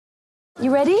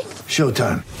You ready?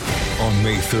 Showtime. On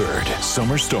May 3rd,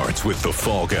 summer starts with The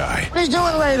Fall Guy. Let's do it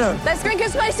later. Let's drink a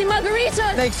spicy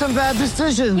margarita. Make some bad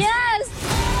decisions. Yes!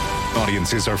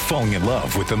 Audiences are falling in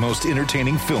love with the most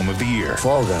entertaining film of the year.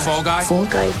 Fall Guy. Fall Guy? Fall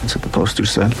Guy. That's what the poster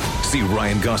said. See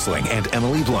Ryan Gosling and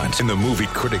Emily Blunt in the movie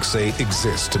critics say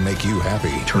exists to make you happy.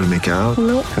 Trying to make it out?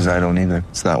 Nope. Because I don't either.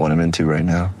 It's not what I'm into right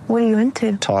now. What are you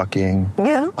into? Talking.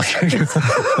 Yeah.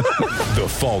 The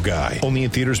Fall Guy. Only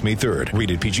in theaters May 3rd.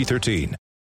 Rated PG-13.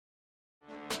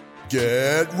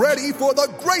 Get ready for the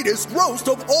greatest roast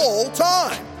of all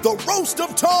time. The Roast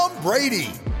of Tom Brady.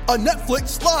 A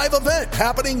Netflix live event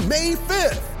happening May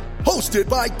 5th. Hosted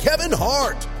by Kevin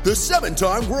Hart. The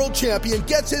 7-time world champion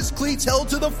gets his cleats held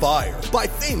to the fire by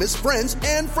famous friends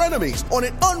and frenemies on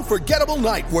an unforgettable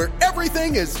night where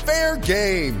everything is fair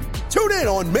game. Tune in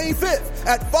on May 5th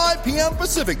at 5 p.m.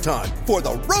 Pacific time for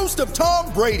the Roast of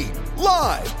Tom Brady.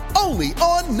 Live only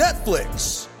on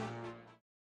Netflix.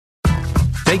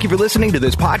 Thank you for listening to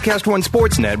this Podcast One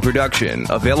Sportsnet production,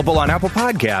 available on Apple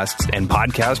Podcasts and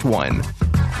Podcast One.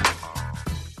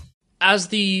 As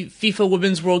the FIFA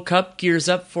Women's World Cup gears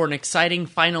up for an exciting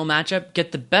final matchup,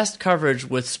 get the best coverage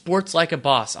with Sports Like a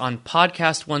Boss on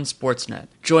Podcast One Sportsnet.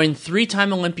 Join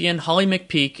 3-time Olympian Holly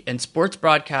McPeak and sports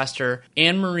broadcaster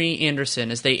Anne-Marie Anderson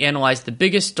as they analyze the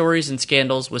biggest stories and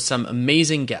scandals with some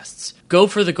amazing guests. Go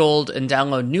for the gold and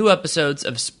download new episodes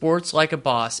of Sports Like a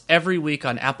Boss every week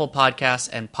on Apple Podcasts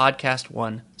and Podcast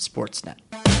One Sportsnet.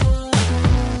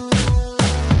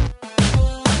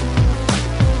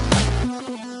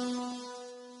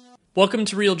 Welcome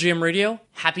to Real GM Radio.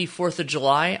 Happy 4th of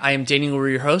July. I am Daniel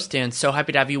Leroux, your host, and so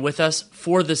happy to have you with us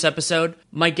for this episode.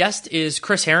 My guest is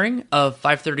Chris Herring of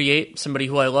 538, somebody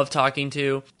who I love talking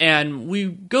to, and we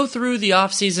go through the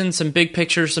offseason, some big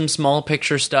picture, some small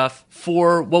picture stuff.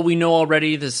 For what we know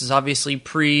already, this is obviously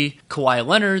pre-Kawhi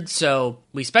Leonard, so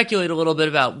we speculate a little bit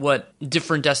about what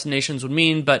different destinations would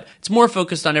mean, but it's more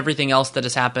focused on everything else that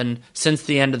has happened since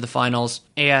the end of the finals,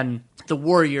 and the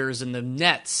Warriors and the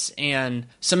Nets and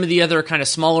some of the other kind of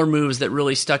smaller moves that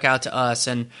really stuck out to us,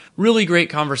 and really great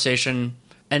conversation.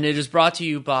 And it is brought to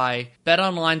you by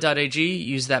betonline.ag.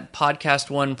 Use that Podcast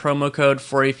One promo code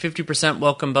for a 50%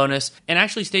 welcome bonus. And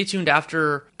actually stay tuned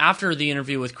after the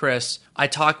interview with Chris. I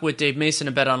talked with Dave Mason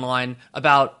of BetOnline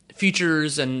about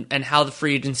futures and how the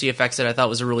free agency affects it. I thought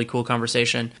was a really cool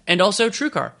conversation. And also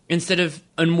TrueCar. Instead of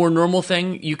a more normal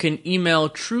thing, you can email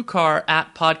TrueCar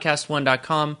at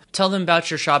podcastone.com. Tell them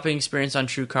about your shopping experience on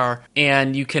TrueCar,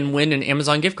 and you can win an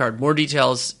Amazon gift card. More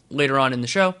details later on in the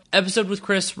show. Episode with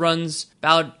Chris runs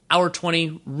about hour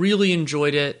 20. Really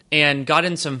enjoyed it and got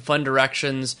in some fun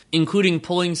directions, including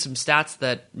pulling some stats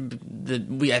that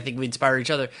I think we inspire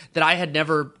each other that I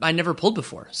never pulled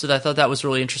before. So I thought that was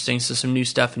really interesting. So some new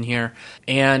stuff in here,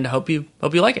 and hope you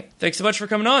like it. Thanks so much for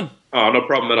coming on. Oh, no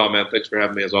problem at all, man. Thanks for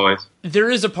having me, as always. There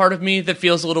is a part of me that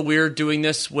feels a little weird doing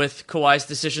this with Kawhi's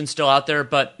decision still out there,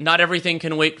 but not everything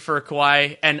can wait for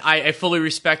Kawhi, and I fully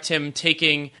respect him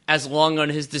taking as long on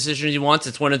his decision as he wants.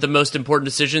 It's one of the most important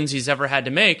decisions he's ever had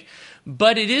to make.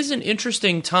 But it is an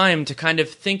interesting time to kind of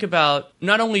think about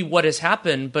not only what has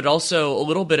happened, but also a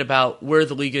little bit about where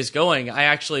the league is going.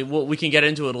 We can get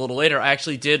into it a little later. I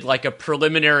actually did like a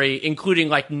preliminary,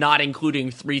 not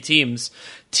including 3 teams,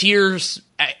 tiers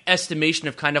estimation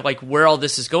of kind of like where all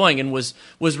this is going, and was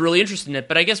really interested in it.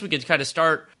 But I guess we could kind of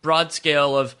start broad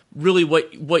scale of really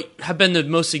what have been the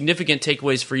most significant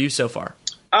takeaways for you so far.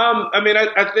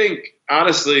 I think,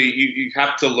 honestly, you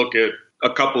have to look at a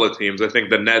couple of teams. I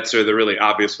think the Nets are the really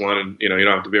obvious one, and you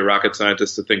don't have to be a rocket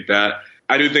scientist to think that.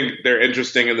 I do think they're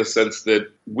interesting in the sense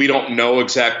that we don't know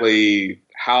exactly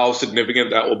how significant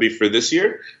that will be for this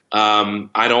year.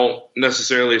 I don't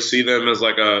necessarily see them as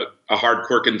like a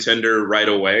hardcore contender right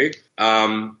away.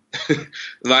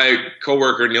 My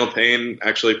coworker Neil Payne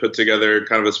actually put together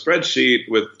kind of a spreadsheet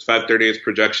with 538's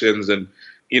projections, and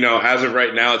as of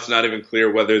right now, it's not even clear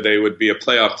whether they would be a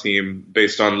playoff team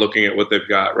based on looking at what they've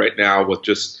got right now with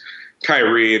just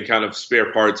Kyrie and kind of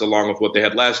spare parts along with what they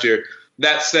had last year.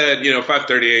 That said,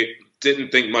 538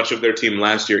 didn't think much of their team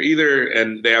last year either,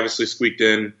 and they obviously squeaked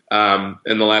in the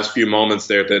last few moments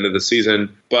there at the end of the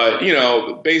season. But,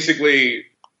 basically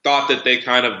thought that they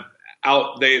kind of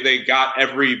they got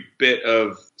every bit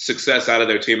of success out of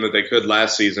their team that they could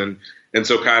last season. And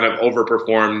so kind of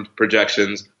overperformed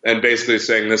projections, and basically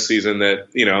saying this season that,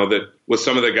 that with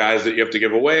some of the guys that you have to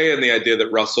give away, and the idea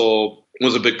that Russell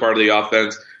was a big part of the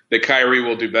offense, that Kyrie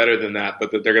will do better than that,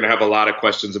 but that they're going to have a lot of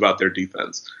questions about their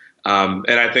defense. And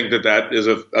I think that is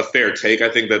a fair take. I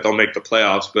think that they'll make the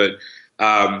playoffs, but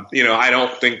I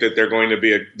don't think that they're going to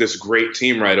be this great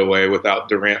team right away without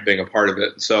Durant being a part of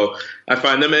it. So I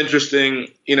find them interesting.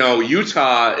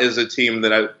 Utah is a team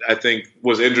that I think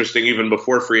was interesting even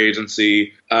before free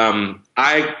agency.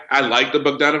 I like the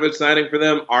Bogdanovic signing for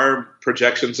them. Our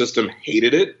projection system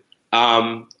hated it.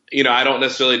 I don't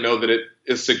necessarily know that it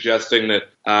is suggesting that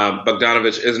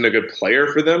Bogdanovic isn't a good player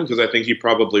for them, because I think he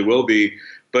probably will be.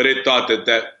 But it thought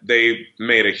that they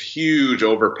made a huge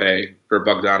overpay for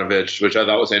Bogdanovic, which I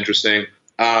thought was interesting.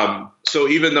 So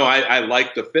even though I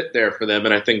like the fit there for them,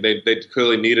 and I think they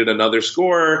clearly needed another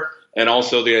scorer, and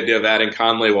also the idea of adding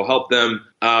Conley will help them,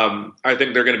 I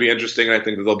think they're going to be interesting, and I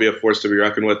think that they'll be a force to be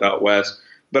reckoned with out west.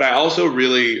 But I also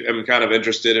really am kind of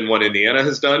interested in what Indiana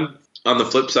has done on the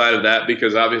flip side of that,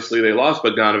 because obviously they lost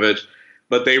Bogdanovic,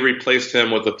 but they replaced him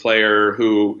with a player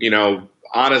who,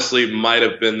 honestly might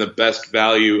have been the best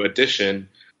value addition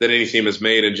that any team has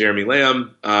made in Jeremy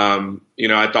Lamb.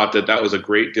 I thought that was a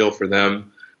great deal for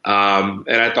them. And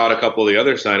I thought a couple of the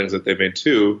other signings that they made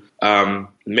too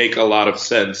make a lot of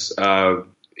sense. I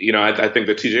think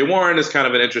that TJ Warren is kind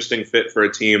of an interesting fit for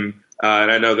a team.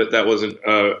 And I know that wasn't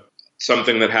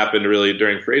something that happened really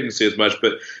during free agency as much,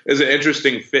 but is an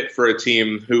interesting fit for a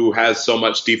team who has so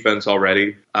much defense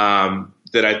already.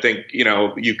 That I think,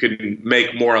 you can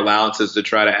make more allowances to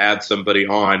try to add somebody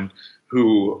on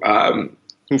who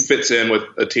fits in with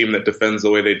a team that defends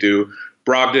the way they do.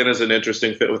 Brogdon is an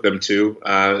interesting fit with them too,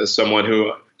 as someone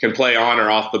who can play on or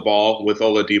off the ball with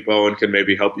Oladipo and can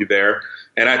maybe help you there.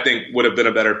 And I think would have been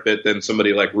a better fit than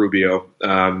somebody like Rubio.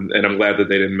 And I'm glad that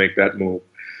they didn't make that move.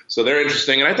 So they're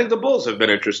interesting. And I think the Bulls have been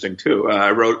interesting too.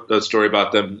 I wrote a story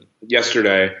about them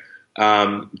yesterday.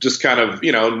 Just kind of,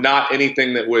 not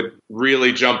anything that would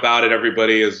really jump out at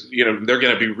everybody as, they're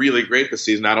going to be really great this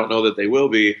season. I don't know that they will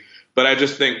be, but I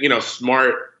just think,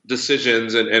 smart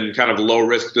decisions and kind of low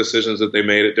risk decisions that they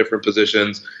made at different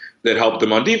positions that helped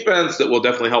them on defense, that will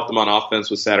definitely help them on offense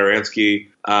with Satoransky.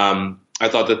 I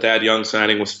thought that Thad Young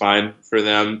signing was fine for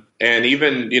them. And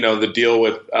even, the deal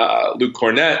with Luke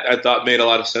Cornett, I thought made a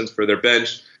lot of sense for their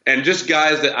bench. And just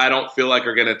guys that I don't feel like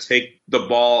are going to take the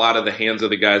ball out of the hands of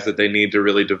the guys that they need to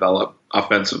really develop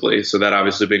offensively. So that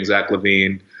obviously being Zach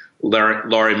LaVine,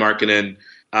 Lauri Markkanen.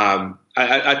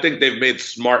 I think they've made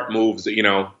smart moves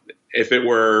that, if it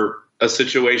were a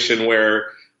situation where,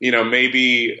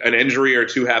 maybe an injury or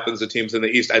two happens to teams in the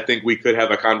East, I think we could have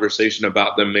a conversation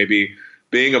about them maybe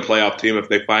being a playoff team if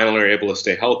they finally are able to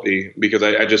stay healthy, because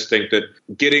I just think that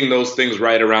getting those things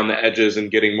right around the edges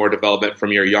and getting more development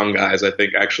from your young guys, I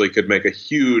think actually could make a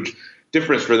huge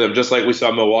difference for them. Just like we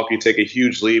saw Milwaukee take a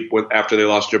huge leap after they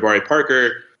lost Jabari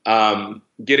Parker,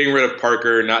 getting rid of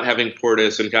Parker, not having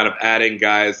Portis, and kind of adding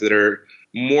guys that are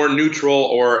more neutral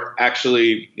or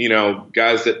actually,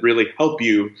 guys that really help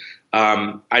you.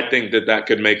 I think that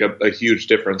could make a huge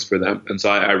difference for them. And so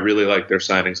I really like their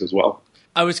signings as well.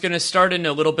 I was going to start in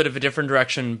a little bit of a different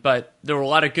direction, but there were a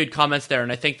lot of good comments there,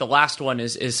 and I think the last one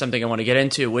is something I want to get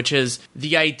into, which is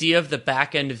the idea of the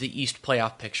back end of the East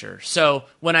playoff picture. So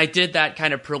when I did that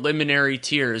kind of preliminary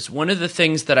tiers, one of the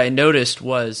things that I noticed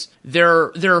was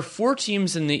there are 4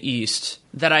 teams in the East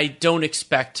that I don't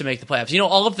expect to make the playoffs.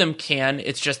 All of them can.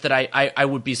 It's just that I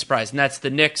would be surprised. And that's the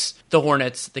Knicks, the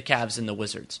Hornets, the Cavs, and the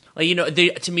Wizards.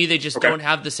 To me, they just don't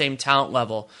have the same talent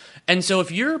level. And so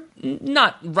if you're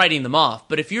not writing them off,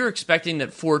 but if you're expecting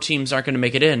that 4 teams aren't going to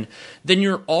make it in, then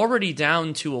you're already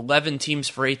down to 11 teams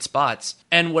for 8 spots.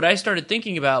 And what I started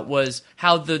thinking about was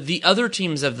how the other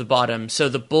teams of the bottom, so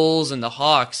the Bulls and the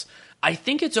Hawks, I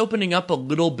think it's opening up a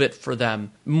little bit for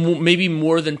them, maybe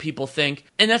more than people think.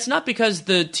 And that's not because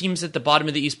the teams at the bottom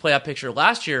of the East playoff picture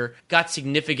last year got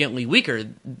significantly weaker.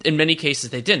 In many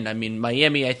cases, they didn't. I mean,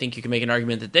 Miami, I think you can make an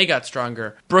argument that they got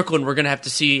stronger. Brooklyn, we're going to have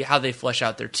to see how they flesh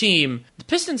out their team. The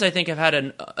Pistons, I think, have had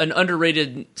an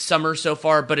underrated summer so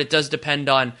far, but it does depend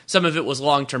on, some of it was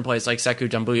long-term plays like Sekou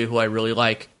Doumbouya, who I really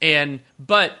like.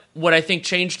 But what I think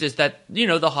changed is that,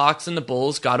 the Hawks and the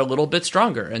Bulls got a little bit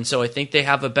stronger. And so I think they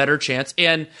have a better chance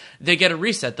and they get a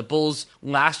reset. The Bulls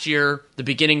last year, the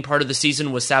beginning part of the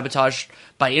season was sabotaged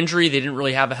by injury. They didn't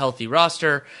really have a healthy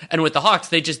roster. And with the Hawks,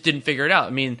 they just didn't figure it out.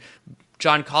 I mean,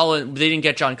 they didn't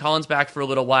get John Collins back for a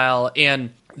little while,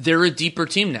 and they're a deeper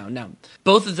team now. Now,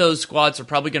 both of those squads are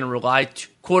probably going to rely,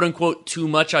 quote-unquote, too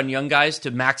much on young guys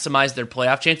to maximize their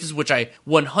playoff chances, which I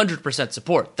 100%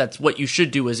 support. That's what you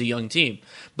should do as a young team.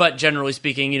 But generally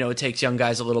speaking, it takes young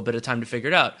guys a little bit of time to figure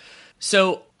it out.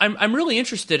 So I'm really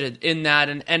interested in that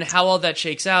and how all that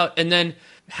shakes out, and then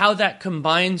how that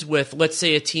combines with, let's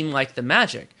say, a team like the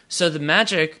Magic. So the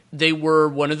Magic, they were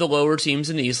one of the lower teams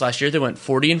in the East last year. They went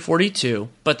 40-42,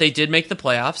 but they did make the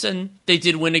playoffs, and they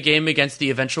did win a game against the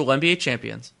eventual NBA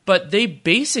champions. But they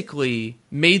basically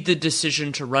made the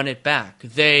decision to run it back.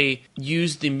 They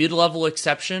used the mid-level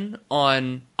exception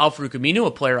on Al-Farouq Aminu,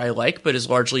 a player I like, but is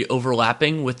largely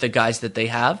overlapping with the guys that they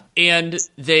have. And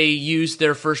they used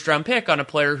their first-round pick on a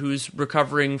player who's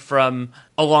recovering from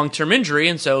a long-term injury,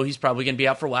 and so he's probably going to be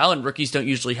out for a while, and rookies don't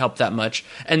usually help that much.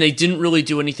 And they didn't really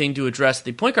do anything to address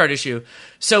the point guard issue.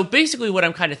 So basically what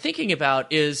I'm kind of thinking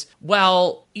about is,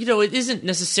 well, it isn't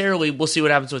necessarily, we'll see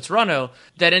what happens with Toronto,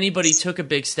 that anybody took a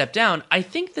big step down. I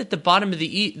think that the bottom of the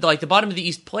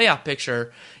East playoff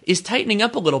picture is tightening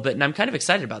up a little bit, and I'm kind of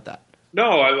excited about that.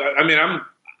 No,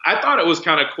 I thought it was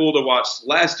kind of cool to watch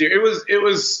last year. It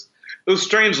was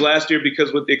strange last year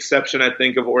because, with the exception, I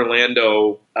think, of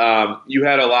Orlando, you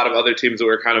had a lot of other teams that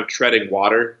were kind of treading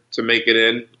water to make it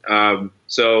in.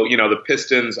 So, the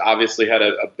Pistons obviously had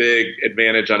a big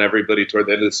advantage on everybody toward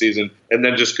the end of the season and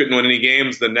then just couldn't win any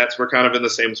games. The Nets were kind of in the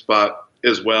same spot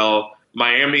as well.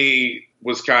 Miami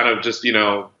was kind of just,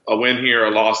 a win here,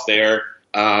 a loss there.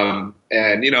 And,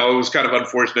 it was kind of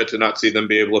unfortunate to not see them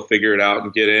be able to figure it out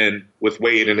and get in with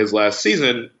Wade in his last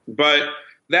season. But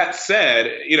that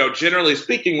said, generally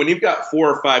speaking, when you've got 4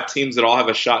 or 5 teams that all have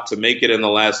a shot to make it in the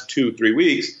last 2-3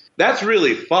 weeks, that's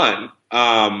really fun.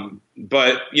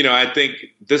 But, I think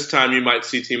this time you might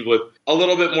see teams with a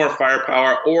little bit more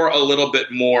firepower or a little bit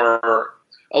more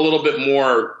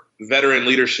veteran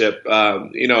leadership,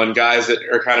 and guys that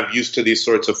are kind of used to these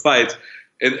sorts of fights,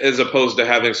 as opposed to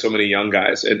having so many young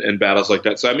guys in battles like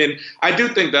that. So, I do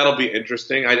think that'll be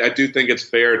interesting. I do think it's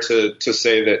fair to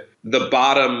say that the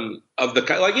bottom of the,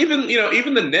 like, even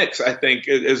the Knicks, I think,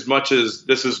 as much as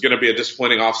this is going to be a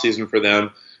disappointing offseason for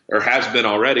them, or has been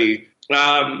already,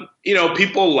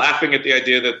 people laughing at the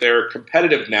idea that they're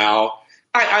competitive now.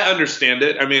 I understand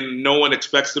it. No one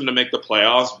expects them to make the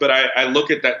playoffs, but I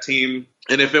look at that team,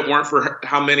 and if it weren't for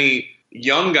how many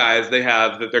young guys they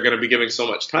have that they're going to be giving so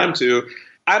much time to,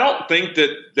 I don't think that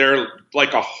they're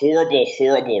like a horrible,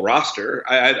 horrible roster.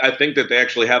 I think that they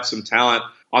actually have some talent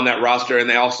on that roster, and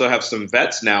they also have some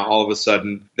vets now all of a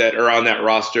sudden that are on that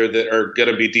roster that are going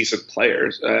to be decent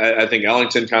players. I think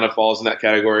Ellington kind of falls in that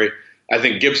category. I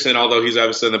think Gibson, although he's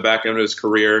obviously in the back end of his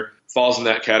career, falls in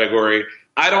that category.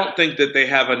 I don't think that they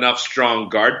have enough strong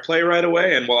guard play right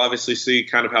away, and we'll obviously see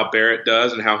kind of how Barrett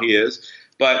does and how he is.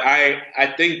 But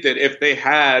I think that if they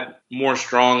had more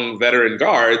strong veteran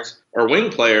guards or wing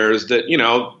players that,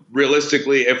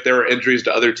 realistically, if there were injuries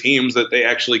to other teams, that they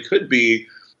actually could be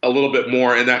a little bit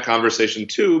more in that conversation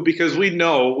too, because we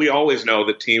always know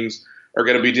that teams are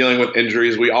going to be dealing with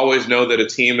injuries. We always know that a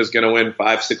team is going to win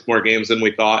 5-6 more games than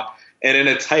we thought. And in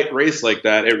a tight race like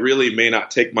that, it really may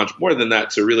not take much more than that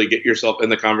to really get yourself in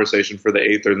the conversation for the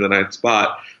 8th or the 9th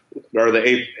spot, or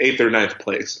the 8th or 9th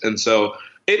place. And so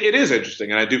it is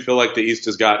interesting. And I do feel like the East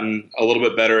has gotten a little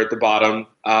bit better at the bottom,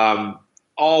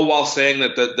 all while saying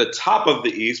that the top of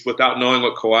the East, without knowing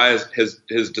what Kawhi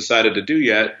has decided to do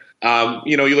yet,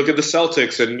 you look at the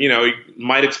Celtics and, you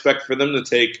might expect for them to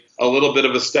take a little bit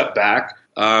of a step back,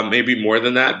 maybe more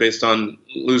than that based on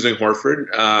losing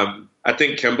Horford. I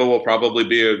think Kemba will probably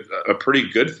be a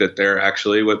pretty good fit there,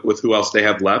 actually, with who else they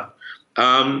have left.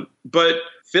 But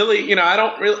Philly, I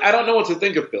don't know what to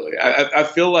think of Philly. I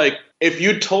feel like if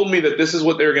you told me that this is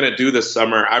what they were going to do this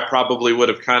summer, I probably would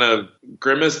have kind of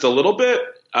grimaced a little bit,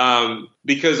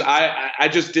 because I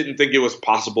just didn't think it was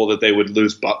possible that they would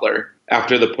lose Butler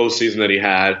after the postseason that he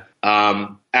had.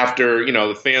 After,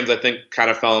 the fans, I think,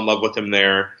 kind of fell in love with him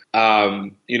there.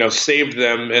 Saved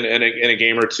them in a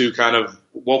game or two, kind of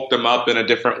woke them up in a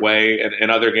different way. And in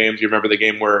other games, you remember the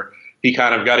game where he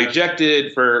kind of got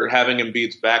ejected for having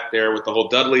Embiid's back there with the whole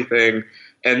Dudley thing.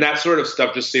 And that sort of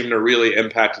stuff just seemed to really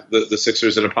impact the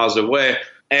Sixers in a positive way.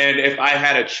 And if I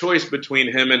had a choice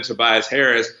between him and Tobias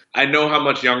Harris, I know how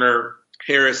much younger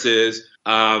Harris is.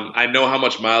 I know how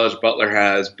much mileage Butler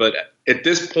has. But at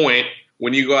this point,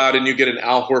 when you go out and you get an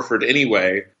Al Horford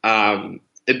anyway,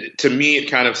 to me,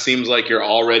 it kind of seems like you're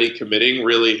already committing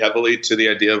really heavily to the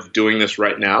idea of doing this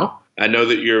right now. I know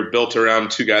that you're built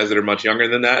around 2 guys that are much younger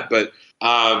than that, but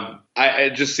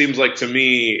it just seems like, to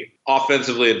me,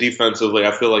 offensively and defensively,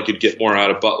 I feel like you'd get more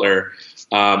out of Butler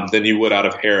than you would out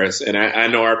of Harris. And I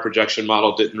know our projection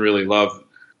model didn't really love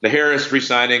the Harris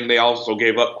re-signing. They also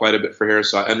gave up quite a bit for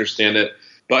Harris, so I understand it.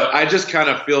 But I just kind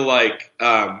of feel like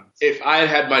if I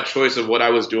had my choice of what I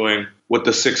was doing with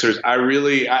the Sixers, I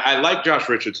like Josh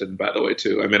Richardson, by the way,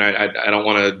 too. I don't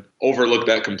want to overlook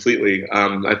that completely.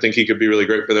 I think he could be really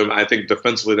great for them. I think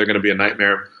defensively they're going to be a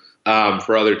nightmare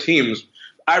for other teams.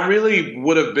 I really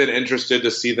would have been interested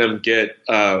to see them get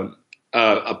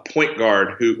a point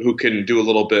guard who can do a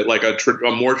little bit like a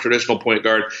more traditional point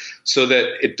guard, so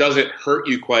that it doesn't hurt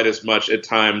you quite as much at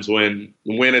times when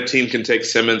a team can take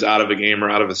Simmons out of a game or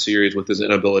out of a series with his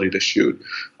inability to shoot.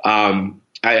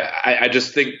 I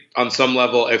just think on some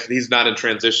level, if he's not in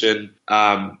transition,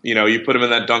 you put him in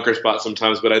that dunker spot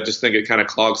sometimes, but I just think it kind of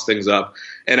clogs things up.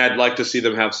 And I'd like to see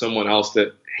them have someone else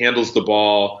that handles the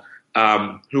ball,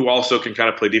 who also can kind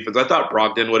of play defense. I thought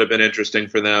Brogdon would have been interesting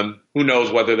for them. Who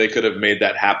knows whether they could have made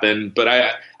that happen. But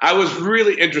I was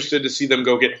really interested to see them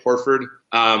go get Horford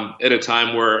at a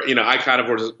time where, I kind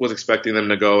of was expecting them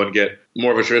to go and get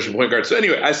more of a traditional point guard. So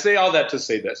anyway, I say all that to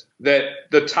say this, that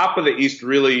the top of the East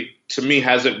really, to me,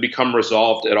 hasn't become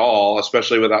resolved at all,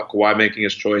 especially without Kawhi making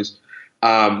his choice.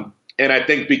 And I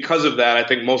think because of that, I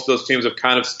think most of those teams have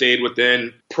kind of stayed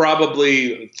within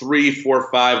probably 3, 4,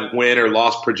 5 win or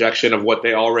loss projection of what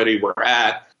they already were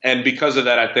at. And because of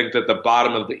that, I think that the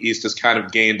bottom of the East has kind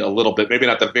of gained a little bit, maybe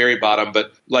not the very bottom,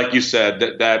 but like you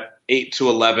said, that 8 to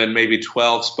 11, maybe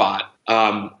 12 spot,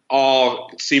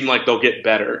 all seem like they'll get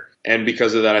better. And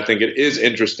because of that, I think it is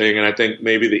interesting. And I think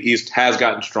maybe the East has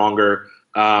gotten stronger.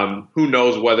 Who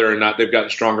knows whether or not they've gotten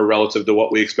stronger relative to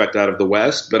what we expect out of the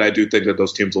West, but I do think that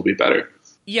those teams will be better.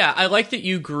 Yeah, I like that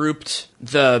you grouped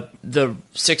the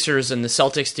Sixers and the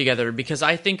Celtics together, because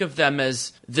I think of them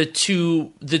as the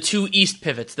two East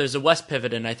pivots. There's a West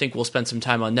pivot, and I think we'll spend some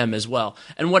time on them as well.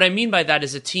 And what I mean by that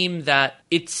is a team that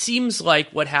it seems like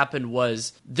what happened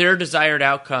was their desired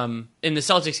outcome. In the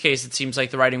Celtics case, it seems like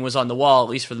the writing was on the wall, at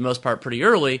least for the most part, pretty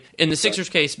early. In the Sixers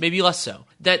case, maybe less so.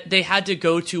 That they had to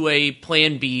go to a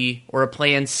plan B or a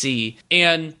plan C.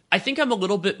 And I think I'm a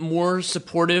little bit more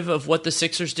supportive of what the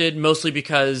Sixers did, mostly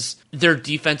because their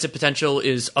defensive potential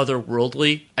is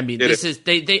otherworldly. I mean, and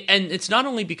it's not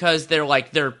only because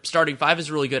their starting five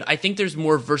is really good. I think there's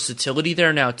more versatility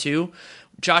there now too.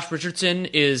 Josh Richardson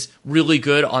is really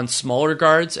good on smaller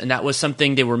guards, and that was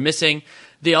something they were missing.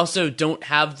 They also don't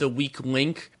have the weak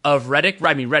link of Redick.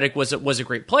 I mean, Redick was a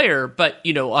great player, but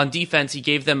on defense, he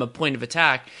gave them a point of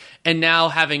attack. And now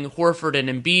having Horford and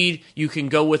Embiid, you can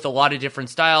go with a lot of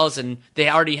different styles, and they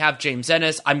already have James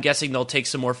Ennis. I'm guessing they'll take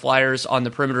some more flyers on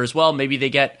the perimeter as well. Maybe they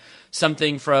get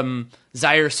something from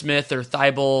Zaire Smith or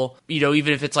Thibault,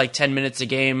 even if it's like 10 minutes a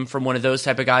game from one of those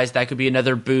type of guys, that could be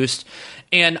another boost.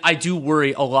 And I do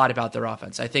worry a lot about their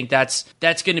offense. I think that's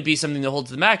going to be something that holds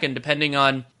them back. And depending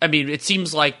on, it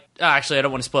seems like, actually, I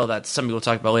don't want to spoil that. Something we'll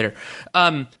talk about later.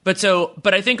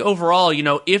 But I think overall,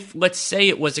 if let's say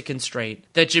it was a constraint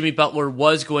that Jimmy Butler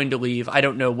was going to leave, I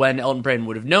don't know when Elton Brand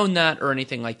would have known that or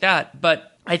anything like that, but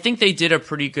I think they did a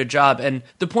pretty good job. And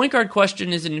the point guard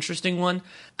question is an interesting one.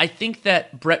 I think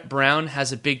that Brett Brown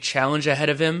has a big challenge ahead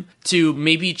of him to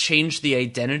maybe change the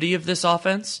identity of this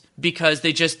offense, because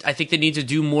I think they need to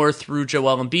do more through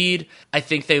Joel Embiid. I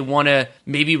think they want to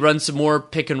maybe run some more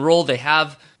pick and roll. They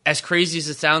have, as crazy as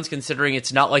it sounds, considering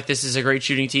it's not like this is a great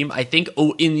shooting team, I think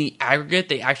in the aggregate,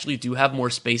 they actually do have more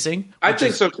spacing. I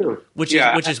think so too. Which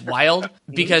is wild,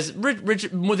 because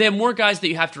they have more guys that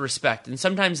you have to respect. And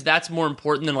sometimes that's more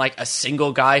important than like a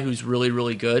single guy who's really,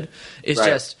 really good. It's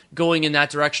just going in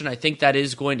that direction. I think that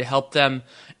is going to help them.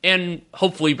 And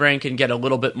hopefully Brand can get a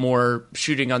little bit more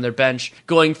shooting on their bench.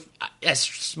 Going, as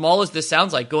small as this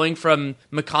sounds like, going from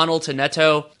McConnell to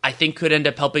Neto, I think could end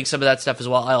up helping some of that stuff as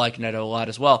well. I like Neto a lot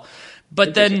as well.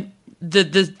 But then the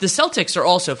Celtics are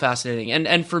also fascinating.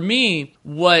 And for me,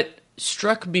 what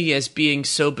struck me as being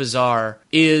so bizarre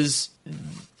is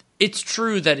it's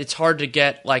true that it's hard to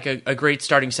get like a great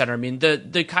starting center. I mean,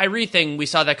 the Kyrie thing, we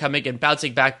saw that coming, and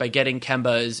bouncing back by getting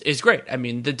Kemba is great. I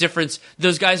mean, the difference,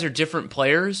 those guys are different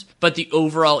players, but the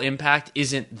overall impact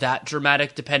isn't that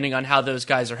dramatic depending on how those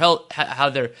guys are how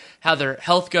their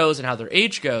health goes and how their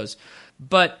age goes.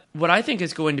 But what I think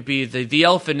is going to be the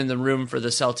elephant in the room for the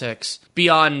Celtics,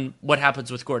 beyond what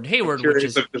happens with Gordon Hayward, which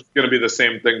is it's going to be the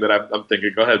same thing that I'm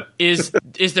thinking. Go ahead. Is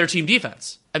their team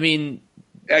defense? I mean,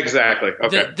 exactly.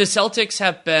 Okay. The Celtics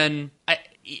have been.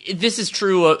 This is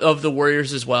true of the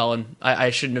Warriors as well, and I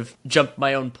shouldn't have jumped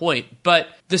my own point. But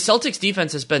the Celtics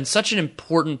defense has been such an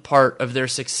important part of their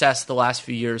success the last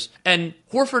few years. And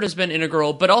Horford has been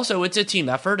integral, but also it's a team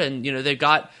effort. And, they've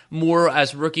got more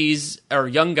as rookies or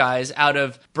young guys out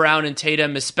of Brown and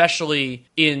Tatum, especially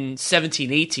in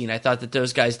 17-18. I thought that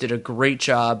those guys did a great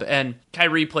job. And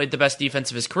Kyrie played the best defense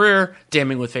of his career,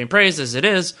 damning with faint praise as it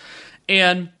is.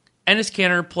 And Enes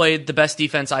Kanter played the best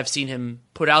defense I've seen him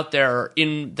put out there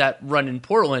in that run in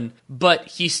Portland, but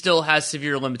he still has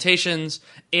severe limitations.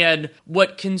 And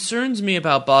what concerns me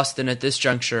about Boston at this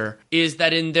juncture is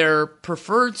that in their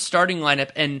preferred starting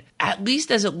lineup, and at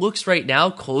least as it looks right now,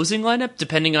 closing lineup,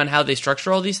 depending on how they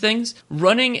structure all these things,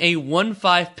 running a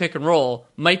 1-5 pick and roll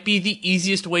might be the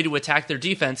easiest way to attack their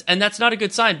defense. And that's not a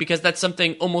good sign because that's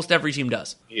something almost every team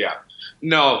does. Yeah.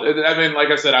 No, I mean, like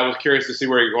I said, I was curious to see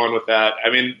where you're going with that.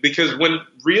 I mean, because when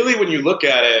you look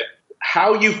at it,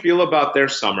 how you feel about their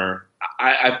summer,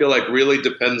 I feel like really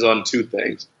depends on two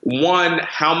things. One,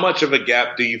 how much of a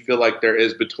gap do you feel like there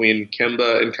is between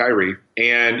Kemba and Kyrie?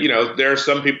 And, there are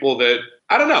some people that,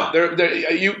 I don't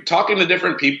know, you talking to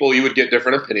different people, you would get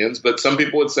different opinions, but some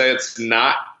people would say it's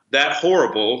not that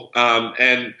horrible.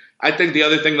 And I think the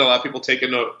other thing that a lot of people take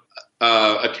into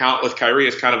account with Kyrie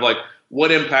is kind of like, what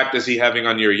impact is he having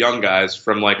on your young guys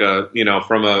from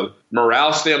from a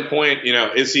morale standpoint?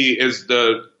 Is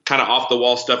the kind of off the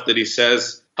wall stuff that he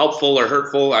says helpful or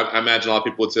hurtful? I imagine a lot of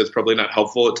people would say it's probably not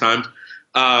helpful at times.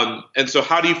 And so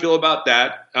how do you feel about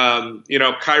that?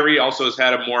 Kyrie also has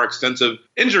had a more extensive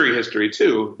injury history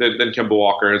too than Kemba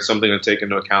Walker. It's something to take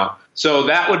into account. So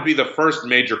that would be the first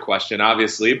major question,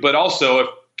 obviously. But also if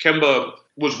Kemba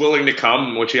was willing to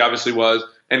come, which he obviously was,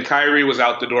 and Kyrie was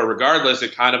out the door regardless,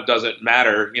 it kind of doesn't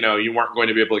matter. You weren't going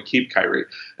to be able to keep Kyrie.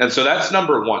 And so that's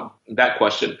number one, that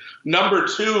question. Number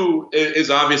two is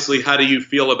obviously how do you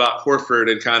feel about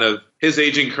Horford and kind of his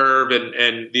aging curve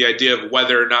and the idea of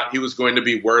whether or not he was going to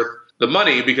be worth the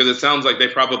money, because it sounds like they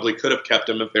probably could have kept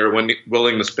him if they were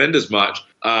willing to spend as much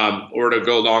or to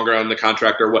go longer on the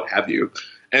contract or what have you.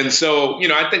 And so,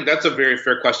 I think that's a very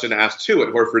fair question to ask, too, at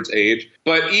Horford's age.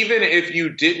 But even if you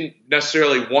didn't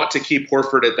necessarily want to keep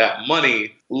Horford at that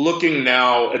money, looking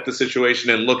now at the situation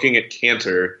and looking at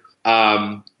Kanter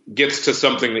gets to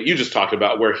something that you just talked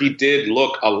about, where he did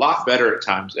look a lot better at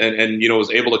times and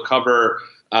was able to cover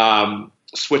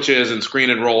switches and screen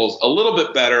and rolls a little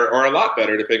bit better or a lot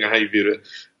better, depending on how you viewed it.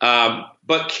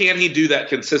 But can he do that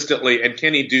consistently, and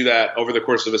can he do that over the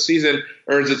course of a season,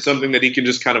 or is it something that he can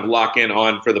just kind of lock in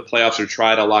on for the playoffs or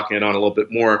try to lock in on a little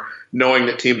bit more, knowing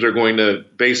that teams are going to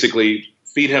basically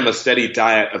feed him a steady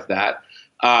diet of that?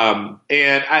 And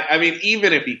I mean,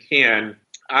 even if he can,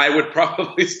 I would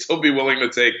probably still be willing to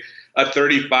take a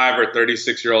 35 or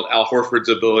 36-year-old Al Horford's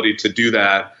ability to do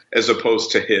that as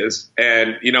opposed to his.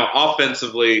 And,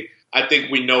 offensively, I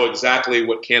think we know exactly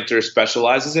what Kanter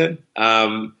specializes in.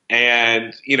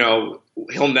 And,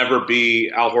 he'll never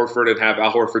be Al Horford and have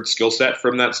Al Horford's skill set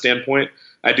from that standpoint.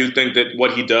 I do think that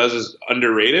what he does is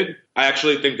underrated. I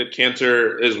actually think that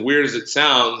Kanter, as weird as it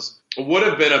sounds, would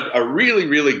have been a really,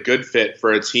 really good fit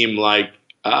for a team like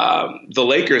the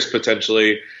Lakers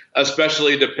potentially,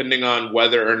 especially depending on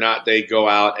whether or not they go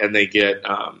out and they get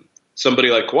somebody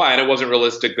like Kawhi. And it wasn't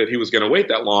realistic that he was going to wait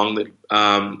that long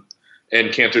in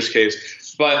Kanter's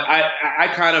case. But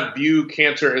I kind of view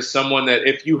Kanter as someone that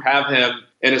if you have him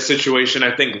in a situation,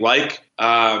 I think like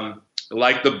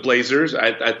the Blazers,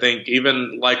 I think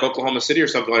even like Oklahoma City or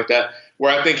something like that,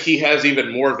 where I think he has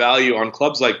even more value on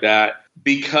clubs like that,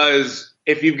 because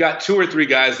if you've got two or three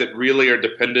guys that really are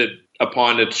dependent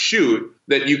upon to shoot,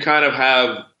 that you kind of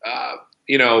have,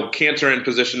 Kanter in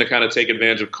position to kind of take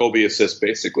advantage of Kobe assists,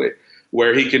 basically,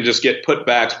 where he can just get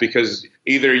putbacks because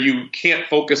either you can't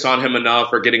focus on him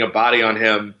enough or getting a body on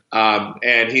him,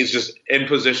 and he's just in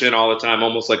position all the time,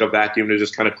 almost like a vacuum to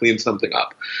just kind of clean something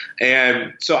up.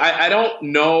 And so I don't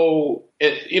know.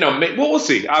 We'll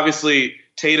see. Obviously,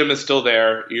 Tatum is still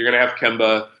there. You're going to have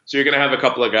Kemba. So you're going to have a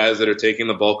couple of guys that are taking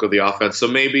the bulk of the offense. So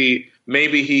maybe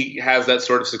he has that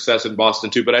sort of success in Boston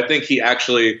too. But I think he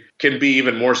actually can be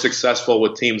even more successful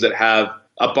with teams that have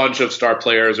a bunch of star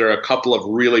players or a couple of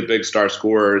really big star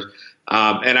scorers.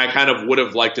 And I kind of would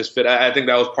have liked his fit. I think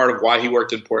that was part of why he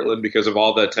worked in Portland, because of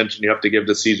all the attention you have to give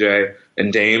to CJ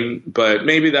and Dame. But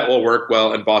maybe that will work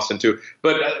well in Boston too.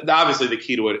 But obviously the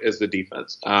key to it is the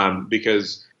defense,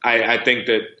 because I think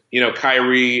that,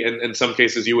 Kyrie, in some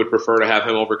cases, you would prefer to have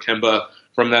him over Kemba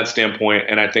from that standpoint.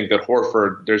 And I think that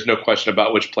Horford, there's no question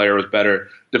about which player was better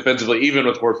defensively, even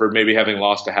with Horford maybe having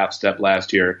lost a half step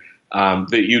last year,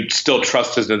 that you'd still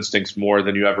trust his instincts more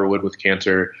than you ever would with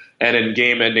Kanter. And in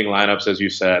game-ending lineups, as you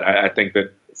said, I think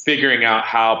that figuring out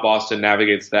how Boston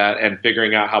navigates that and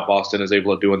figuring out how Boston is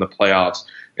able to do in the playoffs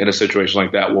in a situation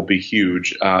like that will be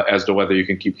huge as to whether you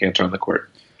can keep Kanter on the court.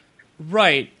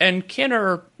 Right, and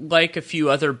Kanter, like a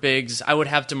few other bigs, I would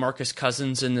have DeMarcus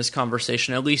Cousins in this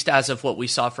conversation, at least as of what we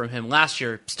saw from him last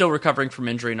year, still recovering from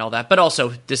injury and all that, but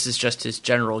also this is just his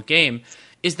general game.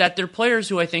 is that they're players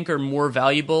who I think are more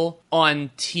valuable on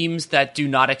teams that do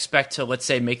not expect to, let's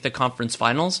say, make the conference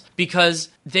finals, because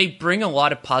they bring a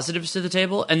lot of positives to the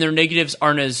table and their negatives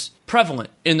aren't as prevalent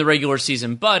in the regular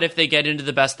season. But if they get into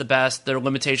the best, their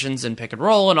limitations in pick and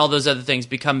roll and all those other things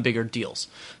become bigger deals.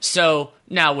 So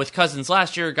now with Cousins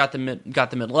last year, got the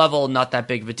mid-level, not that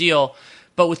big of a deal.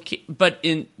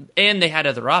 And they had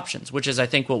other options, which is, I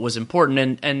think, what was important.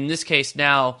 And in this case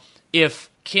now, if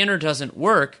Kanter doesn't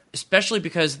work, especially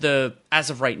because as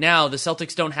of right now, the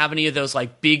Celtics don't have any of those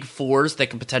like big fours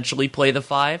that can potentially play the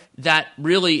 5, that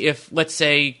really, if, let's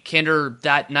say, Kanter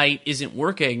that night isn't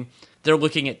working, they're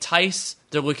looking at Tice,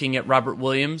 they're looking at Robert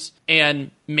Williams, and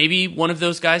maybe one of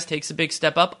those guys takes a big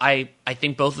step up. I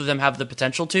think both of them have the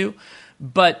potential to.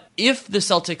 But if the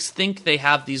Celtics think they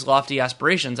have these lofty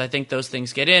aspirations, I think those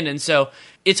things get in. And so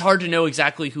it's hard to know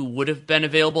exactly who would have been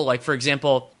available. Like, for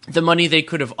example, the money they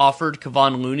could have offered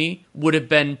Kevon Looney would have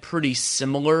been pretty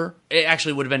similar. It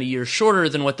actually would have been a year shorter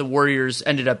than what the Warriors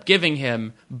ended up giving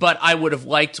him. But I would have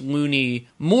liked Looney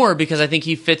more because I think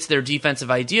he fits their defensive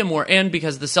idea more. And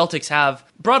because the Celtics have,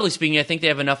 broadly speaking, I think they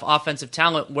have enough offensive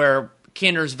talent where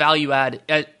Kanter's value add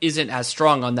isn't as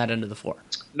strong on that end of the floor.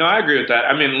 No, I agree with that.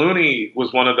 I mean, Looney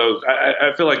was one of those.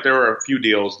 I feel like there were a few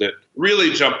deals that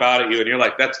really jump out at you, and you're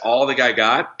like, that's all the guy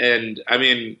got? And, I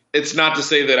mean, it's not to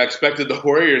say that I expected the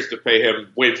Warriors to pay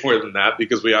him way more than that,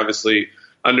 because we obviously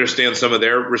understand some of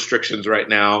their restrictions right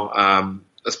now,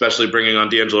 especially bringing on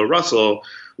D'Angelo Russell,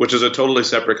 which is a totally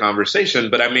separate conversation.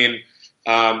 But, I mean,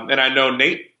 and I know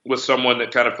Nate was someone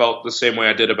that kind of felt the same way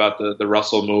I did about the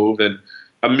Russell move, and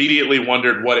immediately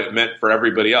wondered what it meant for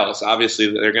everybody else.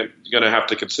 Obviously, they're going to have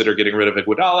to consider getting rid of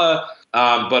Iguodala,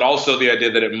 but also the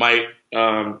idea that it might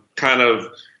kind of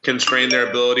constrain their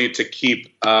ability to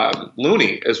keep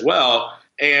Looney as well.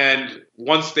 And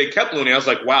once they kept Looney, I was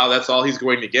like, wow, that's all he's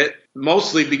going to get,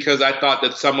 mostly because I thought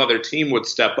that some other team would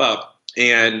step up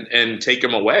and take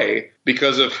him away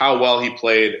because of how well he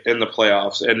played in the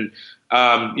playoffs. And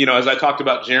as I talked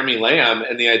about Jeremy Lamb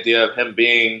and the idea of him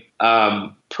being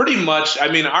pretty much,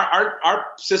 I mean, our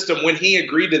system, when he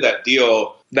agreed to that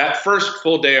deal, that first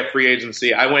full day of free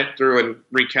agency, I went through and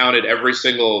recounted every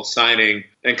single signing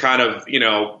and kind of,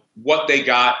 what they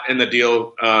got in the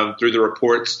deal through the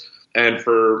reports and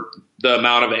for the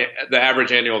amount of the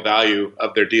average annual value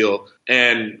of their deal,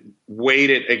 and weighed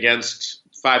it against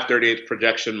 538's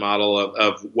projection model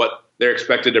of what they're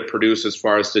expected to produce as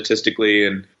far as statistically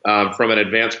and from an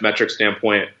advanced metric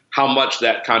standpoint, how much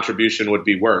that contribution would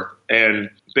be worth. And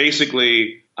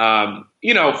basically,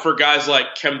 for guys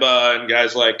like Kemba and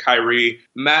guys like Kyrie,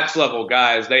 max level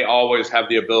guys, they always have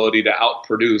the ability to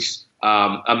outproduce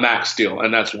a max deal.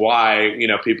 And that's why,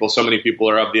 so many people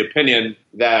are of the opinion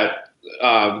that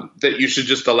you should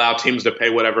just allow teams to pay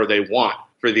whatever they want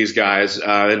for these guys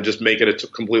and just make it a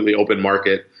completely open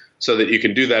market, so that you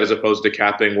can do that as opposed to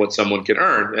capping what someone can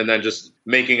earn and then just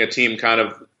making a team kind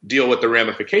of deal with the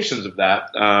ramifications of that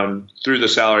through the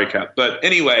salary cap. But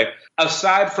anyway,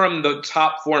 aside from the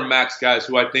top 4 max guys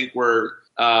who I think were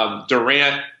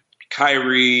Durant,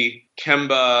 Kyrie,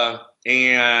 Kemba,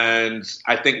 and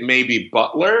I think maybe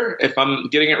Butler, if I'm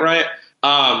getting it right,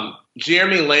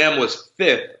 Jeremy Lamb was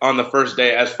 5th on the first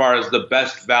day as far as the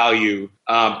best value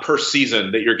per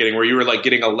season that you're getting, where you were like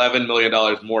getting $11 million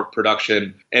more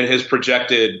production and his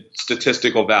projected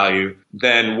statistical value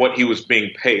than what he was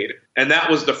being paid. And that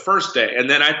was the first day. And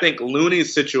then I think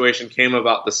Looney's situation came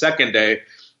about the second day.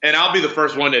 And I'll be the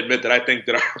first one to admit that I think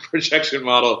that our projection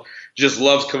model just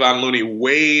loves Kevon Looney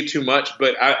way too much.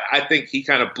 But I think he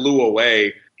kind of blew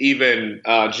away even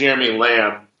Jeremy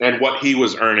Lamb and what he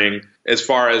was earning as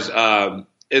far as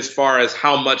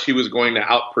how much he was going to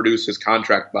outproduce his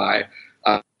contract by,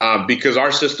 because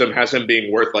our system has him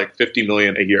being worth like $50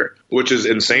 million a year, which is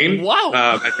insane. Wow.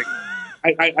 I think,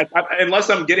 unless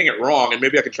I'm getting it wrong, and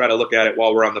maybe I can try to look at it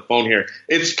while we're on the phone here,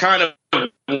 it's kind of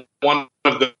one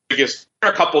of the biggest. There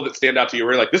are a couple that stand out to you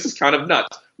where you're like, this is kind of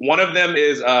nuts. One of them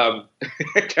is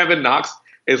Kevin Knox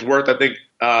is worth, I think,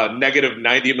 negative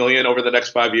 $90 million over the next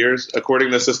 5 years. According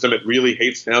to the system, it really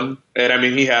hates him. And I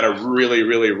mean, he had a really,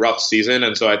 really rough season.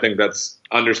 And so I think that's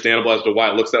understandable as to why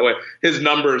it looks that way. His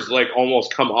numbers like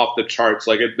almost come off the charts.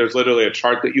 Like there's literally a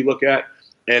chart that you look at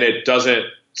and it doesn't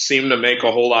seem to make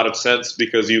a whole lot of sense,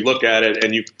 because you look at it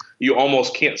and you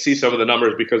almost can't see some of the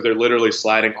numbers because they're literally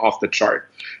sliding off the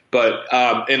chart.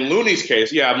 But in Looney's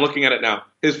case, yeah, I'm looking at it now.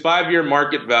 His 5-year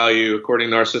market value,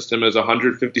 according to our system, is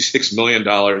 $156 million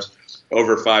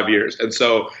over 5 years. And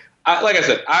so, like I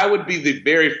said, I would be the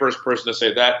very first person to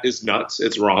say that is nuts.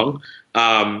 It's wrong.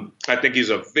 I think he's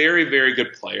a very, very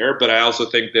good player, but I also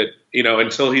think that,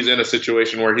 until he's in a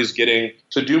situation where he's getting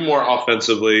to do more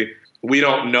offensively we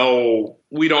don't know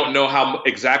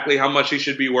exactly how much he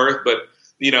should be worth, but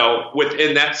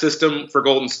within that system for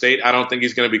Golden State, I don't think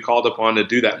he's going to be called upon to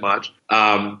do that much.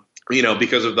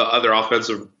 Because of the other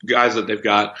offensive guys that they've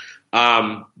got.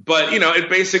 But it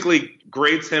basically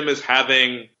grades him as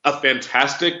having a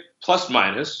fantastic plus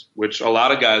minus, which a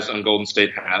lot of guys on Golden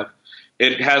State have.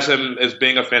 It has him as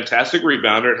being a fantastic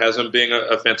rebounder. It has him being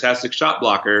a fantastic shot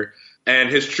blocker. And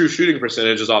his true shooting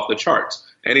percentage is off the charts.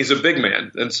 And he's a big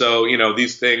man. And so,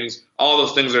 these things, all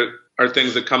those things are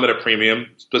things that come at a premium,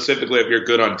 specifically if you're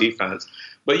good on defense.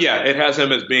 But yeah, it has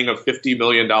him as being a $50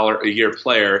 million a year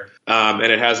player, and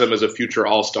it has him as a future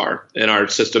all-star in our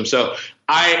system. So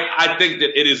I think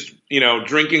that it is,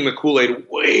 drinking the Kool-Aid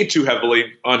way too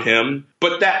heavily on him.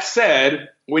 But that said,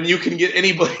 when you can get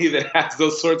anybody that has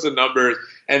those sorts of numbers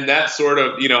and that sort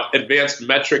of, advanced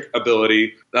metric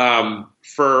ability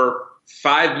for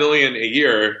 $5 million a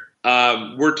year,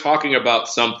 we're talking about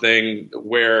something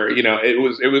where,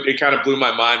 it kind of blew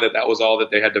my mind that was all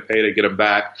that they had to pay to get him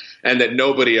back, and that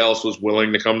nobody else was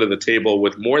willing to come to the table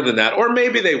with more than that. Or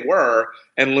maybe they were,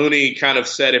 and Looney kind of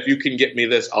said, if you can get me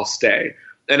this, I'll stay.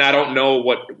 And I don't know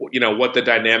what the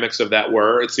dynamics of that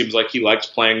were. It seems like he likes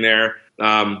playing there.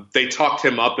 They talked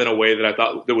him up in a way that I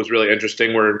thought that was really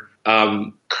interesting, where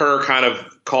Kerr kind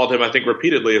of called him, I think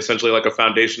repeatedly, essentially like a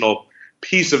foundational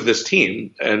piece of this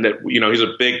team, and that he's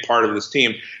a big part of this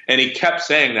team. And he kept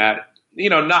saying that,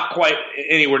 not quite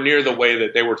anywhere near the way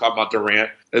that they were talking about Durant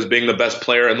as being the best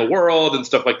player in the world and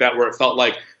stuff like that, where it felt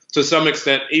like, to some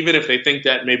extent, even if they think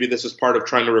that maybe this is part of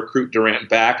trying to recruit Durant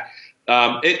back,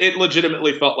 it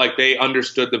legitimately felt like they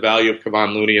understood the value of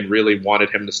Kevon Looney and really wanted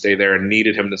him to stay there and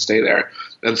needed him to stay there.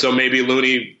 And so maybe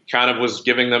Looney kind of was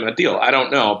giving them a deal. I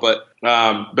don't know, but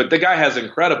the guy has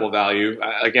incredible value.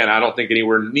 Again, I don't think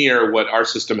anywhere near what our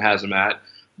system has him at.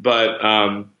 But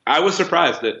I was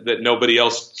surprised that nobody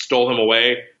else stole him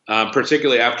away,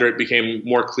 particularly after it became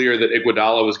more clear that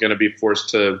Iguodala was going to be forced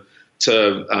to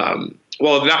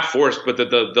well, not forced, but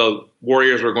that the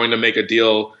Warriors were going to make a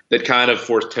deal that kind of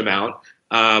forced him out.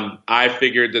 I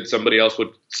figured that somebody else would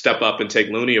step up and take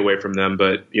Looney away from them,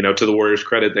 but to the Warriors'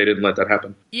 credit, they didn't let that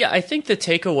happen. Yeah, I think the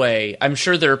takeaway, I'm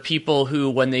sure there are people who,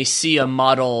 when they see a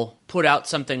model put out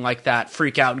something like that,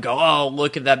 freak out and go, "Oh,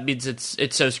 look at that, means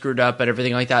it's so screwed up," and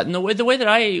everything like that. And the way that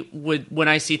I would, when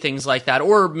I see things like that,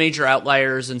 or major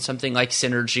outliers in something like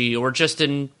synergy, or just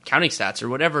in counting stats or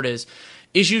whatever it is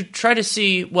you try to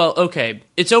see, well, okay,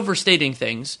 it's overstating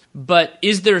things, but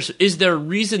is there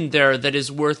reason there that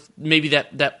is worth maybe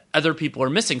that other people are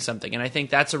missing something? And I think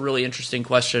that's a really interesting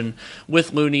question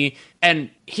with Looney. And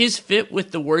his fit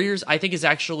with the Warriors, I think, is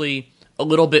actually a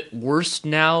little bit worse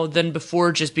now than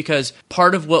before, just because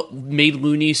part of what made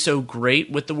Looney so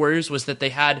great with the Warriors was that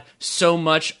they had so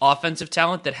much offensive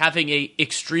talent that having a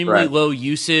extremely low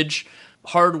usage,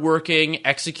 hardworking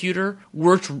executor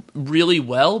worked really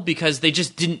well, because they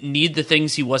just didn't need the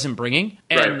things he wasn't bringing.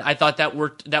 And I thought that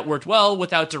worked well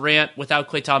without Durant, without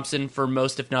Klay Thompson for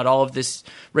most, if not all, of this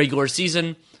regular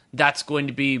season. That's going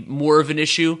to be more of an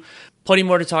issue. Plenty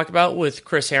more to talk about with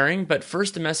Chris Herring, but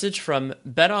first a message from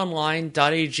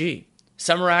betonline.ag.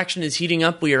 Summer action is heating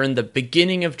up. We are in the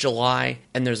beginning of July,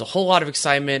 and there's a whole lot of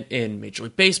excitement in Major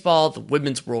League Baseball, the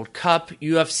Women's World Cup,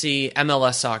 UFC,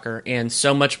 MLS soccer, and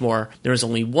so much more. There is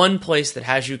only one place that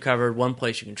has you covered, one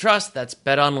place you can trust. That's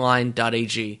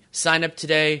betonline.ag. Sign up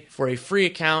today for a free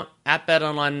account at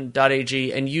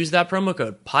betonline.ag and use that promo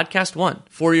code podcast1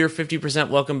 for your 50%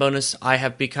 welcome bonus. I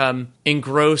have become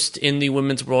engrossed in the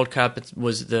Women's World Cup. It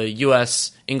was the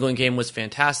U.S.-England game was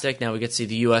fantastic. Now we get to see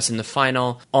the U.S. in the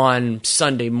final on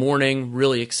Sunday morning.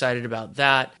 Really excited about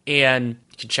that. And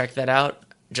you can check that out,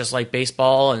 just like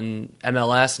baseball and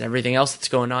MLS and everything else that's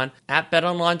going on, at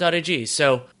betonline.ag.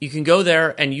 So you can go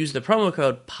there and use the promo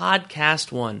code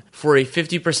podcast1 for a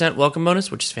 50% welcome bonus,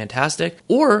 which is fantastic.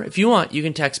 Or if you want, you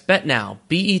can text BETNOW,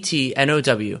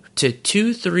 BETNOW, to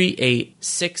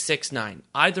 238669.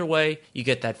 Either way, you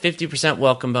get that 50%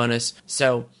 welcome bonus.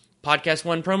 So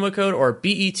podcast1 promo code or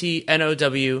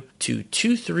BETNOW to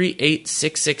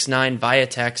 238669 via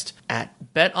text at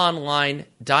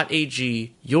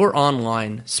betonline.ag, your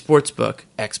online sportsbook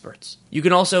experts. You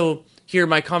can also hear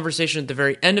my conversation at the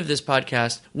very end of this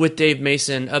podcast with Dave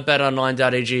Mason of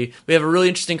betonline.ag. We have a really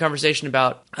interesting conversation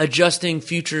about adjusting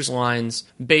futures lines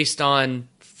based on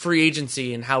free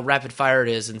agency and how rapid fire it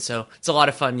is. And so it's a lot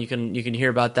of fun. You can hear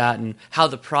about that and how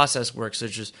the process works,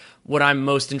 which is what I'm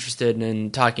most interested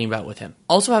in talking about with him.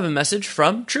 Also have a message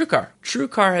from TrueCar.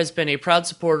 TrueCar has been a proud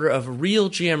supporter of Real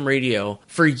GM Radio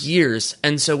for years,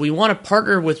 and so we want to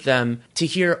partner with them to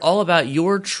hear all about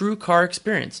your TrueCar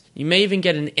experience. You may even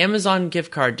get an Amazon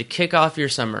gift card to kick off your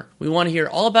summer. We want to hear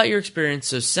all about your experience,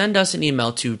 so send us an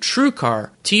email to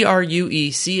TrueCar,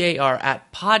 TRUECAR,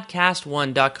 at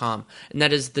podcast1.com, and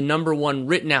that is the number 1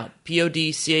 written out,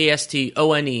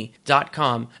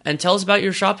 PODCASTONE.com, and tell us about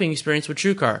your shopping experience with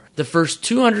TrueCar. The first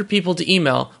 200 people to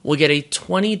email will get a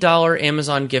 $20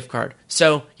 Amazon gift card.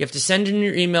 So you have to send in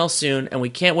your email soon, and we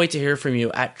can't wait to hear from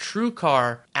you at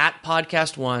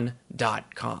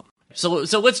TrueCar@podcast1.com. So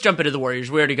let's jump into the Warriors.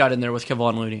 We already got in there with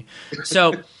Kevon Looney.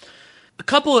 So a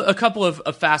couple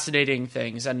of fascinating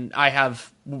things, and I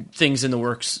have things in the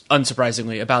works,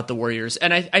 unsurprisingly, about the Warriors.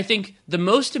 And I think the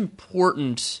most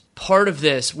important part of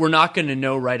this we're not going to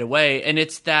know right away, and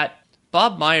it's that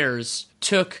Bob Myers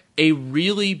took a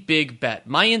really big bet.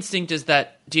 My instinct is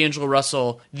that D'Angelo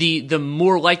Russell, the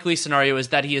more likely scenario is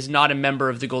that he is not a member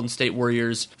of the Golden State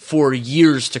Warriors for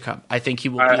years to come. I think he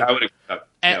will be. I would accept.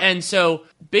 And so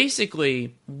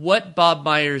basically what Bob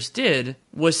Myers did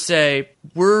was say,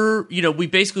 we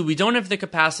don't have the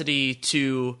capacity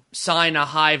to sign a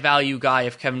high value guy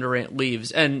if Kevin Durant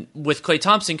leaves. And with Klay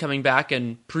Thompson coming back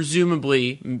and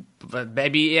presumably,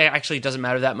 maybe it actually doesn't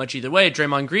matter that much either way,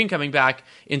 Draymond Green coming back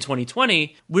in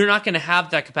 2020, we're not going to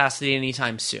have that capacity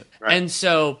anytime soon. Right. And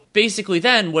so basically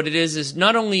then what it is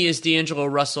not only is D'Angelo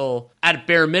Russell at a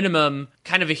bare minimum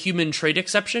kind of a human trade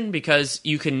exception because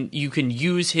you can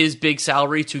use his big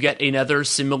salary to get another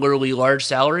similarly large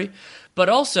salary, but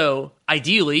also,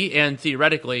 ideally and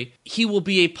theoretically, he will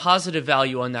be a positive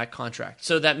value on that contract.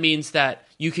 So that means that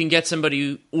you can get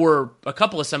somebody or a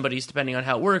couple of somebodies, depending on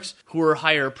how it works, who are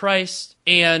higher priced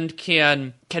and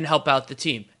can help out the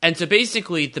team. And so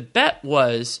basically the bet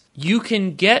was you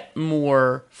can get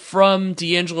more from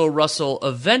D'Angelo Russell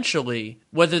eventually,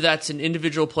 whether that's an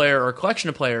individual player or a collection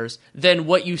of players, than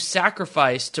what you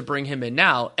sacrifice to bring him in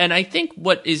now. And I think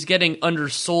what is getting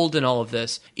undersold in all of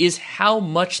this is how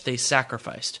much they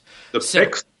sacrificed. The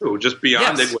picks, too, just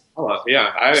beyond Iguodala.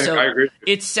 Yeah, I agree.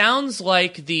 It sounds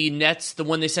like the Nets, the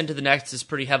one they sent to the Nets, is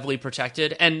pretty heavily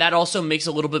protected, and that also makes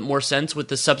a little bit more sense with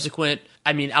the subsequent.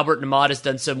 I mean, Albert Namad has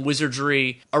done some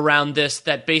wizardry around this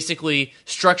that basically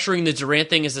structuring the Durant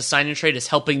thing as a sign and trade is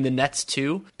helping the Nets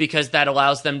too, because that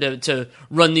allows them to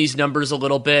run these numbers a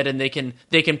little bit, and they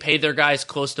can pay their guys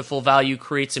close to full value,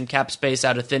 create some cap space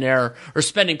out of thin air or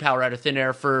spending power out of thin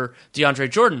air for DeAndre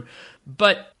Jordan.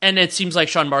 And it seems like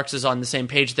Sean Marks is on the same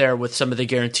page there with some of the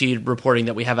guaranteed reporting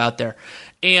that we have out there.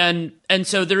 And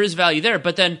so there is value there.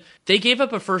 But then they gave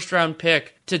up a first-round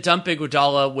pick to dump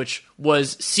Iguodala, which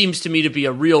seems to me to be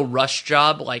a real rush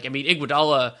job.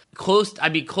 Iguodala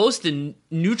close to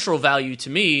neutral value to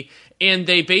me. And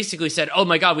they basically said, oh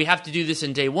my God, we have to do this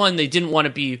in day one. They didn't want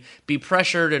to be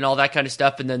pressured and all that kind of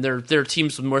stuff. And then they're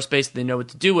teams with more space that they know what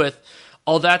to do with.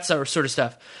 All that sort of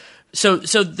stuff. So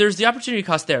there's the opportunity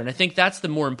cost there, and I think that's the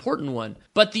more important one.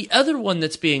 But the other one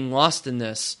that's being lost in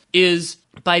this is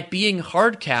by being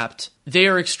hard capped, they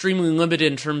are extremely limited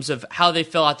in terms of how they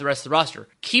fill out the rest of the roster.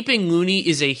 Keeping Looney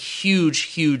is a huge,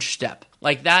 huge step.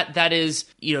 Like that is,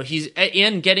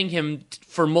 and getting him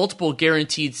for multiple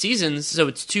guaranteed seasons, so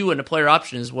it's 2 and a player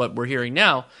option is what we're hearing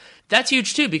now. That's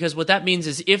huge too, because what that means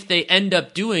is if they end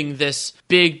up doing this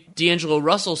big D'Angelo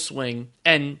Russell swing,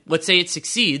 and let's say it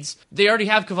succeeds, they already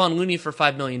have Kevon Looney for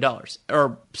 $5 million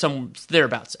or some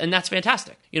thereabouts, and that's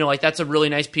fantastic. That's a really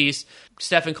nice piece.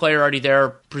 Steph and Klay are already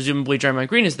there. Presumably Draymond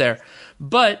Green is there.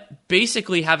 But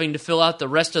basically having to fill out the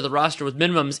rest of the roster with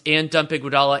minimums and dump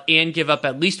Iguodala and give up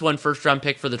at least one first-round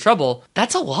pick for the trouble,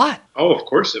 that's a lot. Oh, of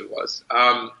course it was.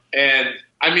 And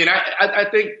I mean, I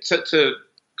think to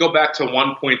go back to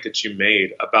one point that you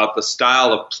made about the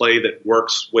style of play that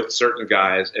works with certain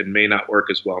guys and may not work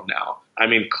as well now. I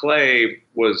mean, Klay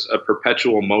was a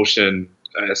perpetual motion.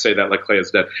 I say that like Klay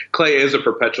is dead. Klay is a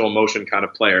perpetual motion kind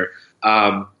of player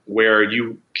where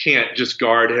you can't just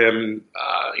guard him.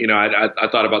 I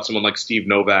thought about someone like Steve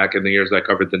Novak in the years that I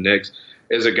covered the Knicks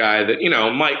is a guy that,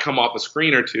 might come off a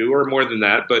screen or two or more than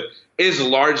that, but is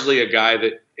largely a guy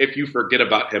that if you forget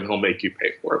about him, he'll make you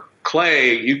pay for it.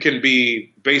 Klay, you can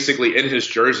be basically in his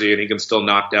jersey and he can still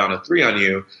knock down a three on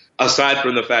you, aside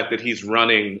from the fact that he's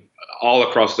running all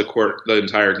across the court the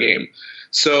entire game.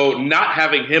 So not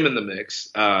having him in the mix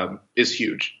is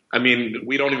huge. I mean,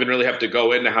 we don't even really have to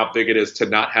go into how big it is to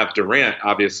not have Durant,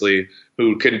 obviously,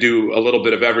 who can do a little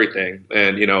bit of everything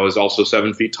and, is also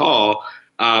 7 feet tall.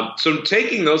 So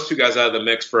taking those two guys out of the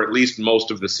mix for at least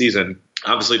most of the season,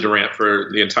 obviously Durant for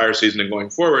the entire season and going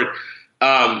forward,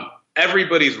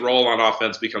 everybody's role on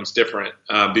offense becomes different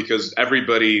because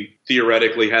everybody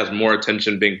theoretically has more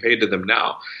attention being paid to them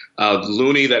now.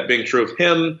 Looney, that being true of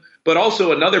him, but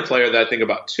also another player that I think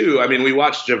about too. I mean, we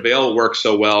watched JaVale work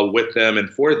so well with them and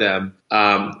for them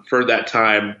for that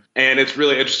time. And it's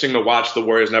really interesting to watch the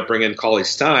Warriors now bring in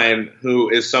Cauley-Stein, who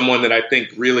is someone that I think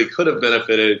really could have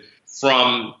benefited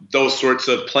from those sorts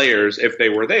of players if they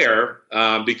were there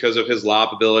because of his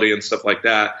lob ability and stuff like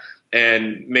that.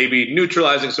 And maybe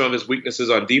neutralizing some of his weaknesses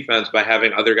on defense by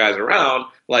having other guys around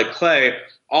like Clay.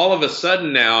 All of a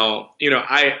sudden now,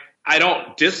 I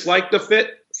don't dislike the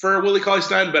fit for Willie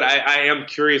Cauley-Stein, but I am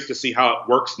curious to see how it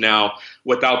works now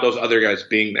without those other guys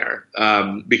being there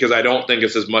because I don't think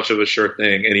it's as much of a sure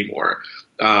thing anymore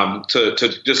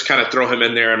to just kind of throw him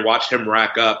in there and watch him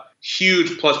rack up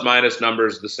huge plus-minus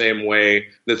numbers the same way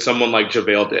that someone like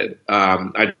JaVale did.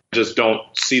 I just don't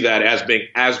see that as being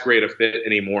as great a fit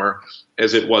anymore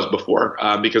as it was before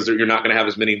because you're not going to have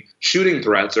as many shooting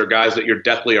threats or guys that you're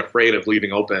deathly afraid of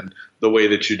leaving open the way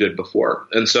that you did before.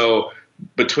 And so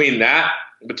between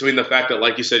the fact that,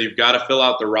 like you said, you've got to fill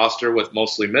out the roster with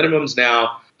mostly minimums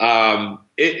now,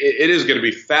 it is going to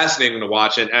be fascinating to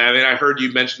watch. And I mean, I heard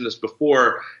you mention this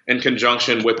before in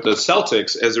conjunction with the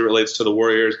Celtics as it relates to the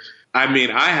Warriors. I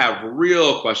mean, I have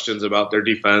real questions about their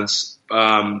defense.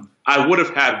 I would have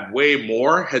had way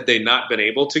more had they not been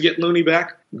able to get Looney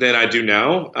back than I do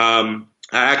now. I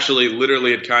actually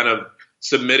literally had kind of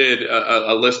submitted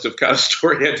a list of kind of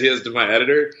story ideas to my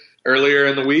editor earlier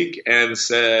in the week and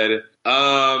said,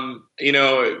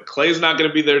 Clay's not going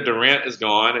to be there. Durant is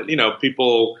gone. And,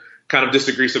 people kind of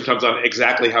disagree sometimes on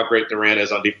exactly how great Durant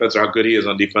is on defense or how good he is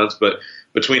on defense. But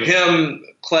between him,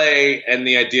 Clay, and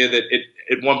the idea that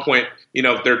at one point,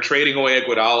 they're trading away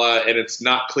Iguodala and it's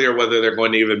not clear whether they're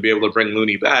going to even be able to bring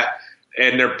Looney back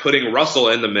and they're putting Russell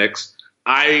in the mix,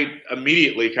 I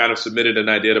immediately kind of submitted an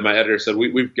idea to my editor, said,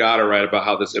 we've got to write about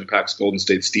how this impacts Golden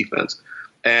State's defense.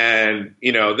 And,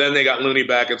 then they got Looney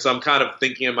back. And so I'm kind of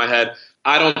thinking in my head,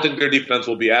 I don't think their defense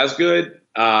will be as good.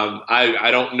 I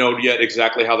don't know yet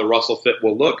exactly how the Russell fit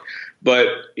will look. But,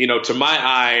 to my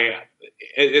eye,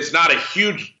 it's not a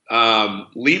huge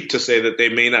leap to say that they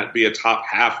may not be a top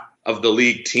half of the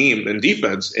league team in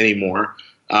defense anymore.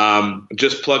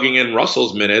 Just plugging in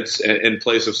Russell's minutes in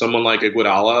place of someone like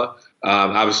Iguodala,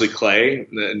 obviously Clay,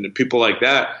 and people like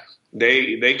that.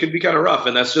 They could be kind of rough,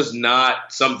 and that's just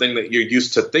not something that you're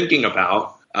used to thinking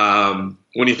about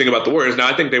when you think about the Warriors. Now,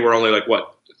 I think they were only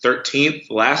 13th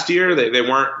last year. They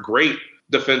weren't great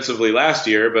defensively last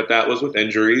year, but that was with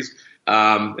injuries.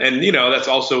 And, that's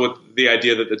also with the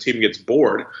idea that the team gets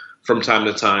bored from time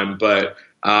to time. But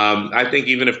I think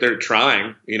even if they're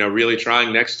trying, really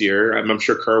trying next year, I'm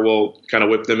sure Kerr will kind of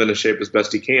whip them into shape as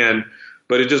best he can.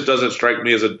 But it just doesn't strike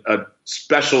me as a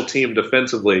special team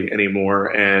defensively anymore.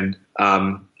 And,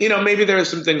 maybe there are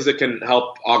some things that can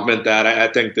help augment that. I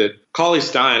think that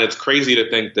Cauley-Stein, it's crazy to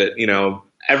think that,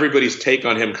 everybody's take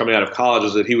on him coming out of college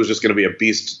is that he was just going to be a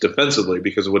beast defensively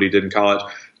because of what he did in college.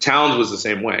 Towns was the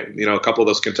same way. A couple of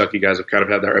those Kentucky guys have kind of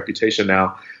had that reputation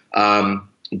now.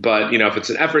 But, if it's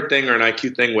an effort thing or an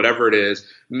IQ thing, whatever it is,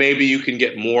 maybe you can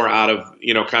get more out of,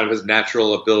 kind of his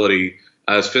natural ability,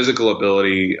 his physical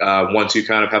ability, once you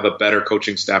kind of have a better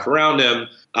coaching staff around him.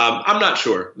 I'm not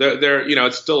sure.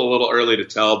 It's still a little early to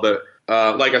tell, but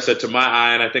like I said, to my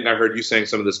eye, and I think I heard you saying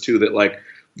some of this too, that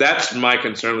that's my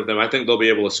concern with them. I think they'll be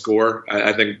able to score.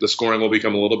 I think the scoring will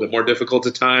become a little bit more difficult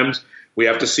at times. We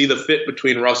have to see the fit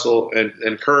between Russell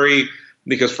and Curry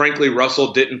because, frankly,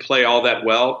 Russell didn't play all that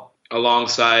well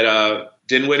alongside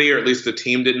Dinwiddie, or at least the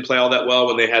team didn't play all that well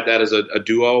when they had that as a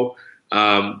duo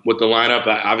with the lineup.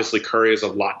 Obviously, Curry is a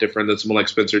lot different than someone like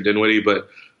Spencer Dinwiddie, but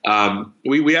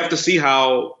we have to see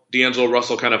how D'Angelo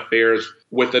Russell kind of fares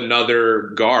with another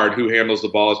guard who handles the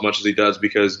ball as much as he does,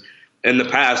 because in the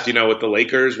past, with the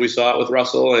Lakers, we saw it with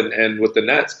Russell, and with the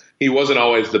Nets, he wasn't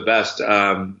always the best,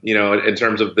 in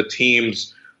terms of the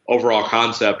team's overall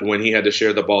concept when he had to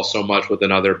share the ball so much with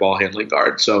another ball handling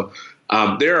guard. So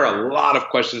there are a lot of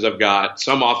questions I've got,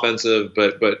 some offensive,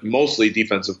 but mostly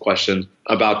defensive questions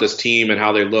about this team and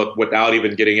how they look without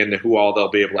even getting into who all they'll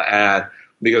be able to add.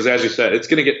 Because as you said, it's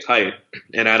going to get tight,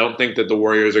 and I don't think that the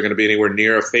Warriors are going to be anywhere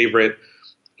near a favorite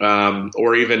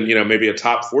or even, maybe a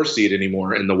top 4 seed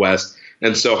anymore in the West.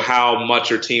 And so how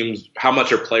much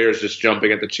are players just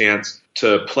jumping at the chance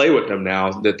to play with them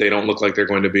now that they don't look like they're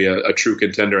going to be a true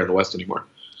contender in the West anymore?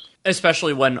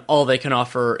 Especially when all they can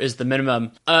offer is the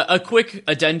minimum. A quick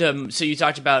addendum. So you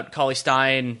talked about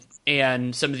Cauley-Stein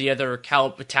and some of the other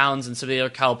Towns and some of the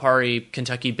other Calipari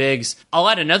Kentucky bigs. I'll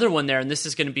add another one there, and this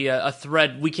is going to be a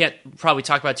thread we can't probably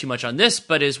talk about too much on this,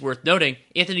 but is worth noting.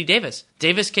 Anthony Davis.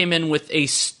 Davis came in with a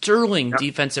sterling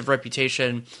defensive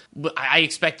reputation. I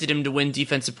expected him to win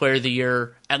Defensive Player of the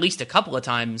Year at least a couple of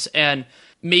times, and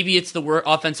maybe it's the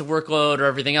offensive workload or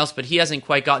everything else, but he hasn't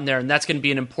quite gotten there, and that's going to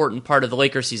be an important part of the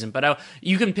Lakers season. But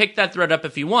you can pick that thread up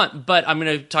if you want, but I'm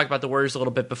going to talk about the Warriors a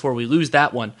little bit before we lose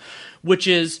that one, which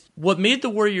is what made the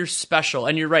Warriors special.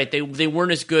 And you're right, they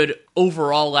weren't as good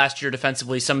overall last year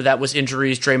defensively. Some of that was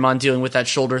injuries, Draymond dealing with that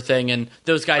shoulder thing, and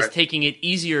those guys taking it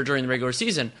easier during the regular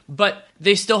season. But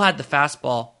they still had the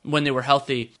fastball when they were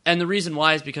healthy. And the reason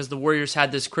why is because the Warriors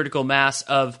had this critical mass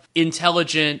of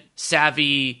intelligent,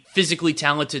 savvy, physically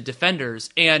talented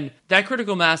defenders. And that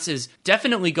critical mass is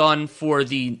definitely gone for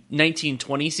the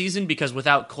 1920 season, because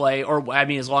without Clay,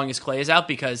 as long as Clay is out,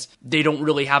 because they don't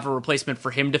really have a replacement for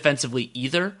him defensively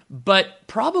either. But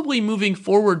probably moving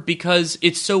forward, because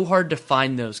it's so hard to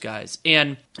find those guys.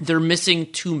 And they're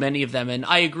missing too many of them. And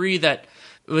I agree that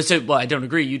I don't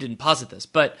agree, you didn't posit this,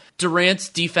 but Durant's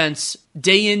defense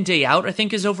day in, day out, I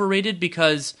think is overrated,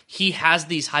 because he has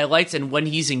these highlights, and when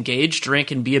he's engaged, Durant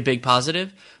can be a big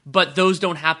positive, but those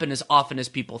don't happen as often as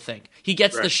people think. He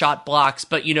gets the shot blocks,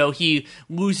 but he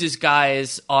loses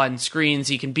guys on screens,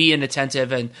 he can be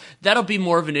inattentive, and that'll be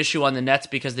more of an issue on the Nets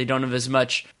because they don't have as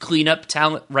much cleanup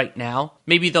talent right now.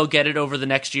 Maybe they'll get it over the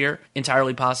next year,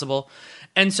 entirely possible.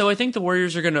 And so I think the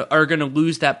Warriors are gonna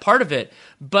lose that part of it.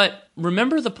 But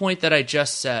remember the point that I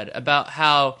just said about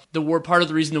how part of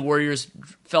the reason the Warriors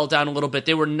fell down a little bit.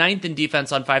 They were 9th in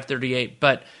defense on 538,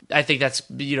 but I think that's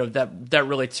that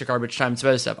relates to garbage time and some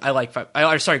other stuff. I like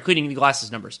Cleaning the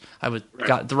Glasses numbers.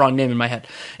 Got the wrong name in my head.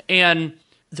 And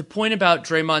the point about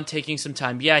Draymond taking some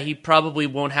time, he probably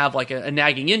won't have like a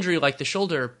nagging injury like the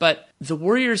shoulder, but the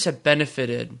Warriors have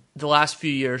benefited the last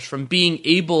few years from being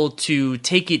able to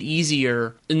take it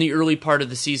easier in the early part of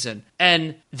the season.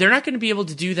 And they're not going to be able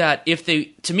to do that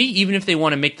even if they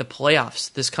want to make the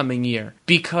playoffs this coming year,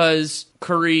 because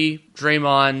Curry,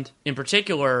 Draymond in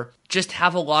particular, just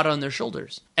have a lot on their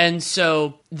shoulders. And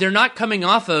so they're not coming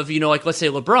off of, let's say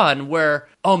LeBron, where,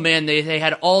 oh man, they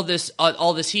had all this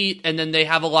heat, and then they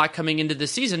have a lot coming into the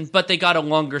season, but they got a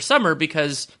longer summer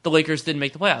because the Lakers didn't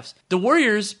make the playoffs. The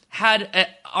Warriors had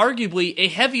arguably a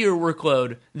heavier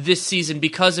workload this season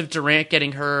because of Durant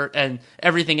getting hurt and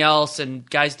everything else, and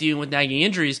guys dealing with nagging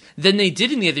injuries, than they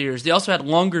did in the other years. They also had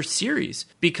longer series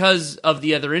because of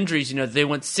the other injuries. They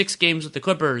went 6 games with the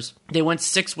Clippers. They went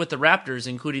 6 with the Raptors,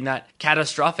 including that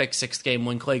catastrophic 6th game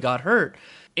when Clay got hurt.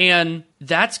 And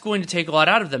that's going to take a lot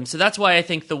out of them. So that's why I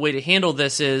think the way to handle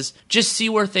this is just see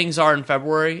where things are in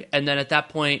February. And then at that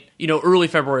point, early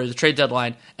February, the trade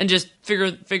deadline, and just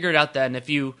figure it out then. If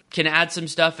you can add some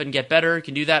stuff and get better, you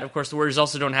can do that. Of course, the Warriors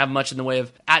also don't have much in the way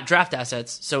of draft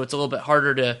assets, so it's a little bit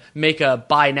harder to make a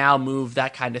buy now move,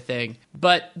 that kind of thing.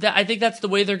 But I think that's the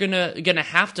way they're gonna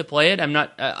have to play it.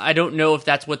 I don't know if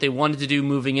that's what they wanted to do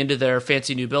moving into their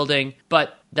fancy new building,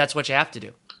 but that's what you have to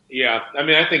do. Yeah,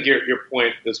 I think your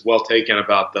point is well taken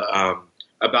about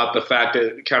the fact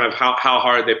that kind of how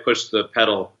hard they pushed the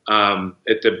pedal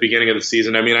at the beginning of the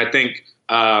season. I think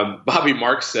Bobby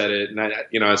Marks said it,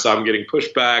 and I saw him getting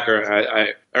pushback, or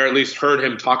at least heard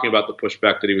him talking about the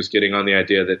pushback that he was getting on the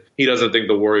idea that he doesn't think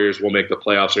the Warriors will make the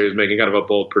playoffs, or he was making kind of a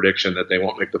bold prediction that they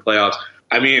won't make the playoffs.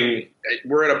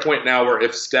 We're at a point now where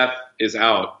if Steph is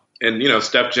out, and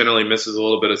Steph generally misses a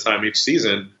little bit of time each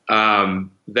season,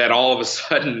 that all of a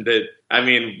sudden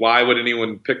why would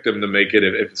anyone pick them to make it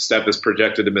if Steph is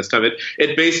projected to miss time?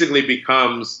 It basically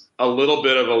becomes a little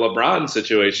bit of a LeBron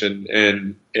situation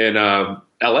in LA.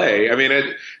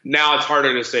 Now it's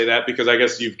harder to say that because I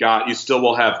guess you still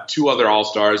will have 2 other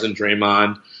All-Stars in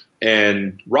Draymond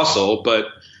and Russell, but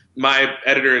my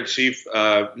editor-in-chief,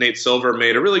 Nate Silver,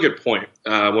 made a really good point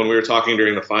when we were talking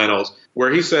during the finals,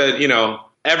 where he said,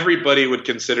 everybody would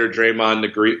consider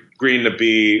Draymond Green to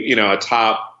be, a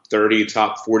top 30,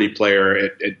 top 40 player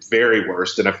at very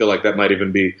worst. And I feel like that might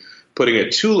even be putting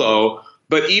it too low.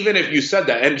 But even if you said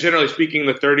that, and generally speaking,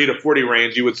 the 30 to 40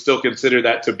 range, you would still consider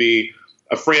that to be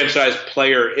a franchise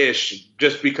player-ish,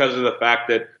 just because of the fact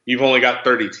that you've only got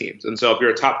 30 teams. And so if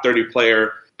you're a top 30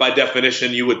 player, by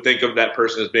definition, you would think of that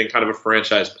person as being kind of a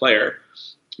franchise player.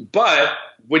 But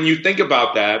when you think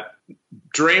about that,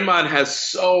 Draymond has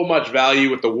so much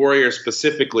value with the Warriors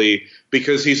specifically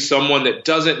because he's someone that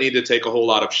doesn't need to take a whole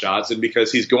lot of shots, and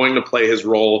because he's going to play his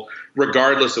role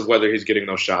regardless of whether he's getting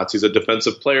those shots. He's a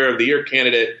Defensive Player of the Year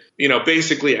candidate,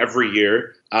 basically every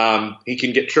year. He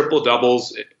can get triple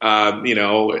doubles, kind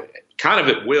of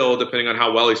at will, depending on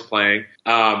how well he's playing.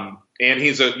 and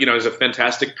he's a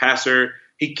fantastic passer.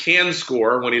 He can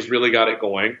score when he's really got it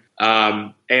going.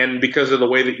 And because of the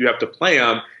way that you have to play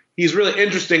him, he's really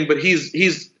interesting, but he's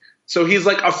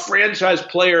like a franchise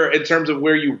player in terms of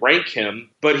where you rank him,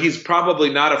 but he's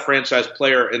probably not a franchise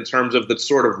player in terms of the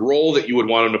sort of role that you would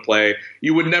want him to play.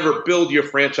 You would never build your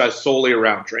franchise solely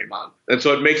around Draymond. And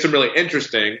so it makes him really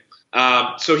interesting.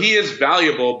 So he is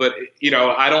valuable, but,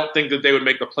 I don't think that they would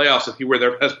make the playoffs if he were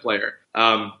their best player.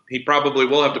 He probably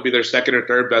will have to be their second or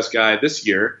third best guy this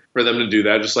year for them to do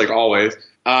that, just like always.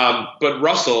 But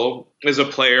Russell is a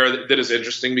player that is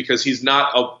interesting because he's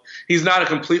not a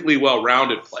completely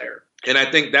well-rounded player. And I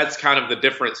think that's kind of the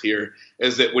difference here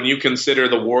is that when you consider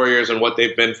the Warriors and what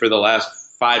they've been for the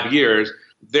last 5 years,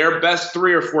 their best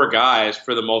 3 or 4 guys,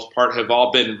 for the most part, have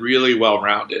all been really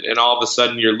well-rounded. And all of a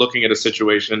sudden, you're looking at a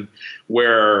situation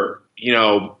where,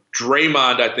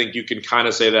 Draymond, I think you can kind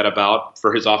of say that about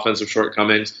for his offensive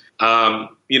shortcomings.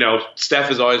 Steph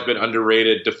has always been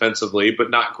underrated defensively,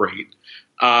 but not great.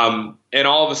 And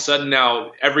all of a sudden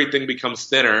now, everything becomes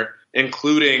thinner,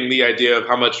 including the idea of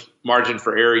how much margin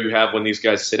for error you have when these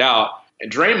guys sit out.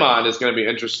 And Draymond is going to be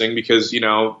interesting because,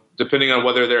 depending on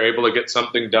whether they're able to get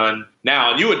something done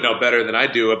now, and you would know better than I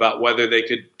do about whether they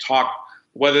could talk,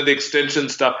 whether the extension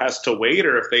stuff has to wait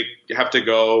or if they have to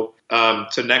go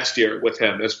to next year with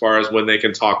him as far as when they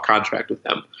can talk contract with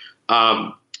him.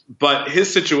 But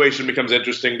his situation becomes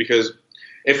interesting because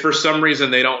if for some reason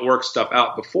they don't work stuff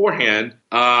out beforehand,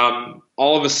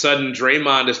 all of a sudden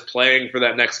Draymond is playing for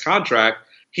that next contract.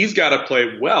 He's got to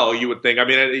play well, you would think. I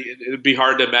mean, it'd be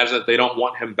hard to imagine that they don't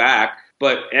want him back.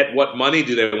 But at what money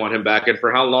do they want him back, and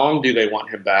for how long do they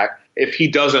want him back if he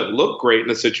doesn't look great in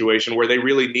a situation where they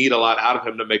really need a lot out of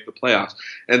him to make the playoffs?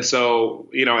 And so,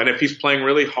 and if he's playing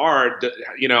really hard,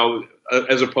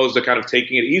 as opposed to kind of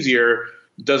taking it easier,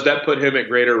 does that put him at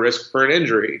greater risk for an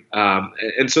injury?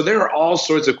 And so there are all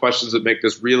sorts of questions that make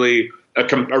this really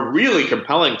a really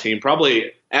compelling team,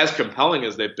 probably as compelling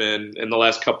as they've been in the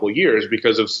last couple of years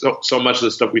because of so much of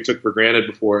the stuff we took for granted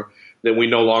before that we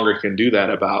no longer can do that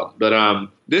about. But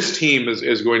this team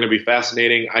is going to be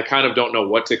fascinating. I kind of don't know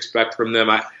what to expect from them.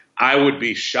 I would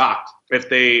be shocked if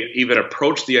they even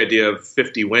approach the idea of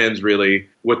 50 wins really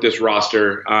with this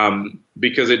roster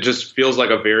because it just feels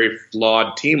like a very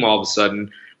flawed team all of a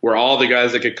sudden where all the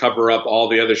guys that could cover up all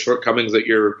the other shortcomings that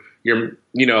your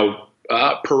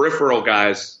peripheral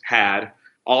guys had,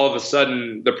 all of a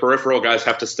sudden the peripheral guys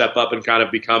have to step up and kind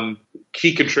of become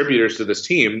key contributors to this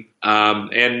team.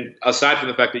 And aside from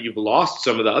the fact that you've lost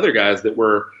some of the other guys that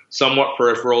were somewhat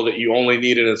peripheral that you only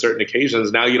needed in certain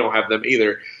occasions, now you don't have them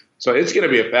either. So it's going to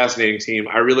be a fascinating team.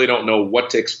 I really don't know what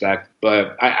to expect,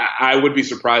 but I would be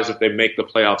surprised if they make the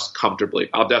playoffs comfortably.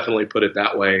 I'll definitely put it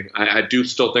that way. I do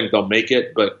still think they'll make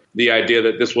it, but the idea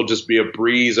that this will just be a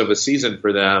breeze of a season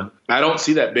for them, I don't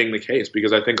see that being the case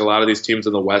because I think a lot of these teams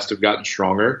in the West have gotten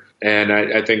stronger. And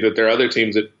I think that there are other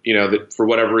teams that, that for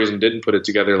whatever reason didn't put it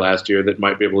together last year that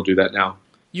might be able to do that now.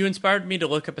 You inspired me to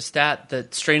look up a stat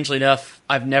that, strangely enough,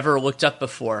 I've never looked up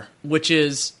before, which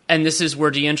is, and this is where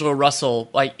D'Angelo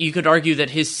Russell, you could argue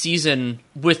that his season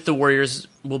with the Warriors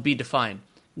will be defined.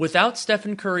 Without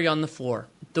Stephen Curry on the floor,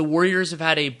 the Warriors have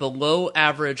had a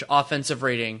below-average offensive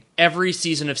rating every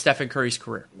season of Stephen Curry's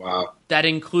career. Wow. That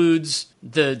includes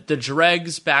the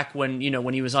dregs back when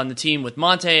he was on the team with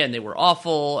Monte and they were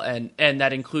awful, and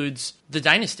that includes the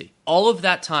dynasty. All of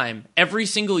that time, every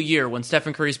single year when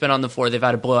Stephen Curry's been on the floor, they've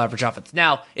had a below-average offense.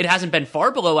 Now, it hasn't been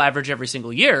far below average every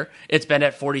single year. It's been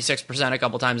at 46% a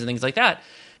couple times and things like that.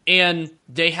 And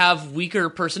they have weaker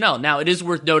personnel. Now, it is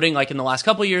worth noting, in the last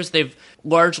couple of years, they've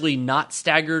largely not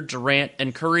staggered Durant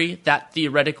and Curry. That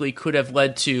theoretically could have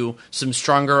led to some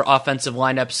stronger offensive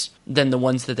lineups than the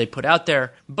ones that they put out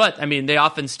there. But, they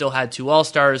often still had 2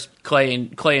 All-Stars. Clay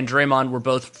and Draymond were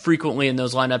both frequently in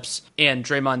those lineups. And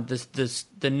Draymond,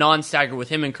 the non-stagger with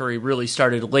him and Curry really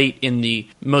started late in the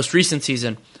most recent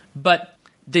season. But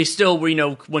they still,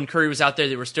 when Curry was out there,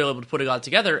 they were still able to put it all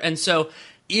together. And so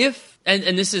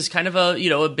and this is kind of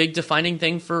a big defining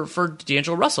thing for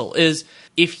D'Angelo Russell is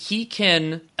if he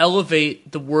can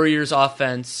elevate the Warriors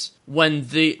offense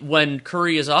when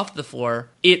Curry is off the floor,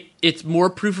 it's more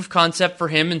proof of concept for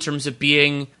him in terms of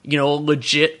being, a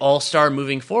legit all-star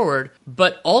moving forward.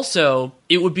 But also,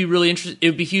 it would be really interesting. It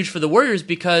would be huge for the Warriors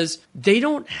because they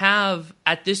don't have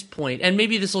at this point, and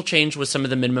maybe this will change with some of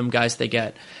the minimum guys they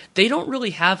get. they don't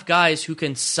really have guys who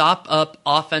can sop up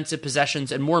offensive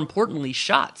possessions and, more importantly,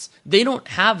 shots. They don't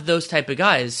have those type of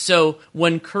guys. So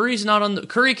when Curry's not on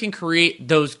Curry can create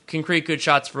good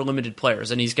shots for limited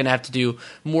players, and he's going to have to do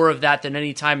more of that than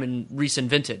any time in recent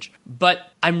vintage.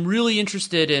 But I'm really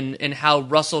interested in how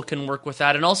Russell can work with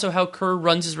that, and also how Kerr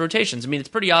runs his rotations. I mean, it's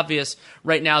pretty obvious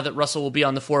right now that Russell will be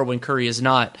on the floor when Curry is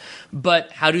not.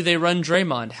 But how do they run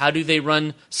Draymond? How do they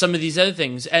run some of these other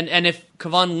things? And if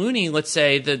Kevon Looney, let's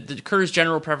say, the Kerr's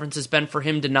general preference has been for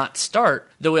him to not start,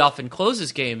 though he often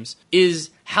closes games,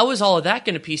 how is all of that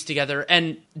going to piece together?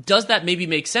 And does that maybe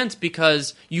make sense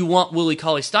because you want Willie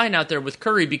Cauley-Stein out there with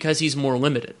Curry because he's more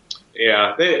limited?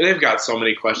 Yeah, they've got so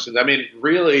many questions. I mean,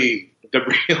 really,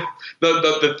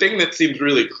 the thing that seems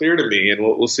really clear to me, and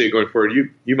we'll see it going forward.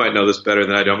 You might know this better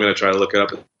than I do. I'm going to try to look it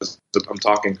up as I'm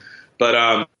talking. But,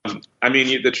 I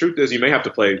mean, the truth is you may have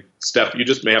to play Steph. You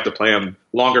just may have to play him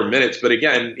longer minutes. But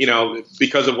again,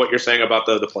 because of what you're saying about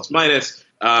the plus-minus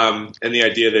and the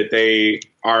idea that they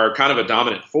are kind of a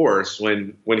dominant force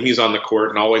when he's on the court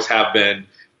and always have been,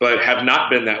 but have not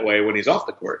been that way when he's off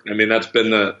the court. I mean, that's been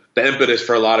the impetus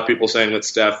for a lot of people saying that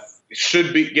Steph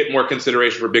should get more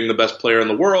consideration for being the best player in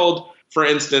the world, for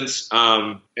instance,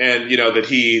 and that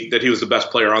he was the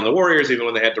best player on the Warriors even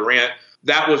when they had Durant.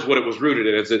 That was what it was rooted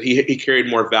in, is that he carried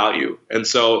more value. And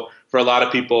so for a lot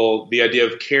of people, the idea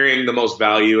of carrying the most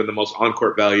value and the most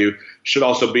on-court value should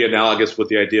also be analogous with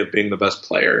the idea of being the best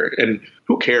player. And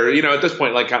who cares? At this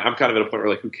point, like, I'm kind of at a point where,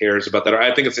 like, who cares about that?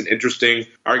 I think it's an interesting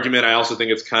argument. I also think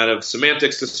it's kind of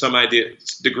semantics to some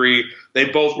degree. They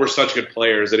both were such good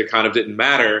players that it kind of didn't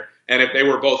matter. And if they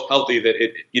were both healthy, that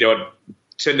it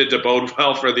tended to bode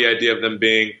well for the idea of them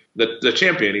being the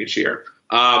champion each year.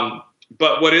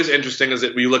 But what is interesting is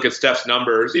that when you look at Steph's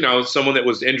numbers, someone that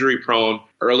was injury prone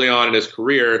early on in his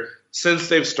career, since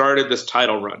they've started this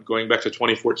title run, going back to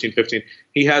 2014-15,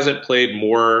 he hasn't played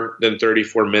more than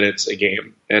 34 minutes a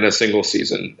game in a single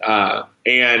season.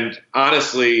 And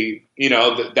honestly,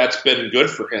 that's been good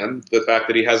for him, the fact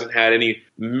that he hasn't had any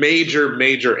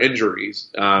major injuries,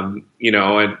 and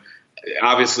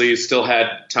obviously he's still had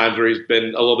times where he's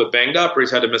been a little bit banged up or he's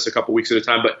had to miss a couple weeks at a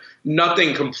time, but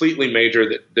nothing completely major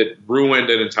that ruined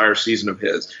an entire season of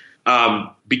his.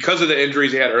 Because of the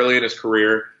injuries he had early in his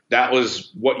career, that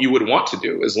was what you would want to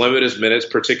do, is limit his minutes,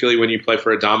 particularly when you play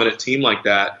for a dominant team like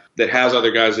that has other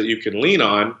guys that you can lean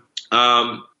on.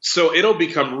 So it'll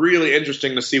become really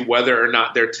interesting to see whether or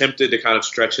not they're tempted to kind of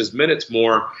stretch his minutes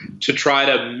more to try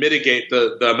to mitigate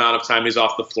the amount of time he's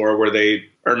off the floor where they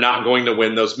are not going to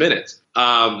win those minutes.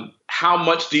 How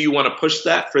much do you want to push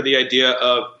that for the idea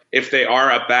of, if they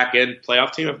are a back-end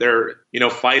playoff team, if they're,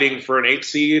 fighting for an 8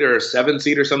 seed or a 7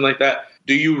 seed or something like that,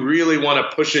 do you really want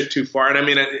to push it too far? And I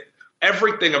mean,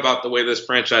 everything about the way this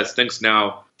franchise thinks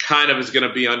now kind of is going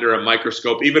to be under a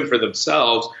microscope, even for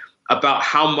themselves, about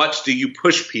how much do you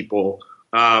push people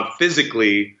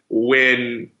physically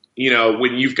when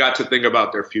you've got to think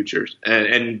about their futures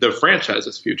and the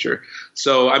franchise's future.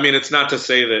 So, I mean, it's not to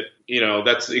say that,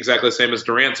 that's exactly the same as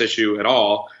Durant's issue at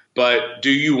all, but do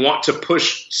you want to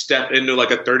push Steph into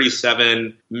like a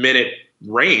 37-minute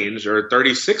range or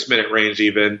 36-minute range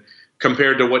even,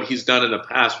 compared to what he's done in the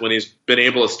past when he's been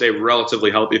able to stay relatively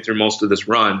healthy through most of this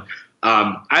run?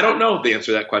 I don't know the answer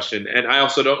to that question. And I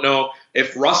also don't know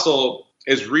if Russell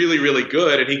is really, really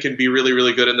good and he can be really,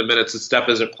 really good in the minutes that Steph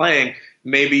isn't playing.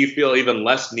 Maybe you feel even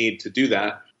less need to do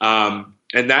that.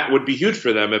 And that would be huge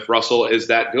for them if Russell is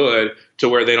that good to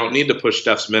where they don't need to push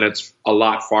Steph's minutes a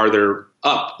lot farther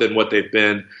up than what they've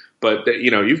been. But,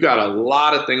 you've got a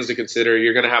lot of things to consider.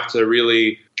 You're going to have to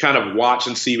really kind of watch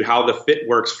and see how the fit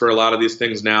works for a lot of these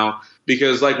things now.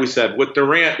 Because like we said, with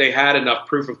Durant, they had enough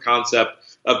proof of concept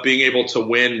of being able to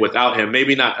win without him.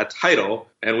 Maybe not a title,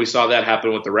 and we saw that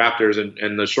happen with the Raptors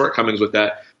and the shortcomings with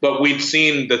that. But we've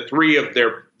seen the three of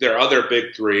their other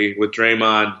big three with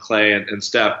Draymond, Clay, and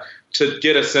Steph to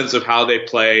get a sense of how they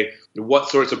play, what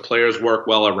sorts of players work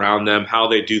well around them, how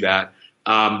they do that.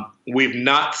 We've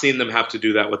not seen them have to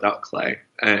do that without Clay,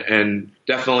 and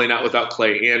definitely not without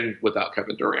Clay and without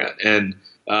Kevin Durant. And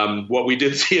what we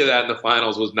did see of that in the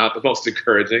finals was not the most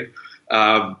encouraging.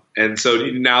 And so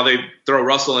now they throw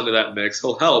Russell into that mix.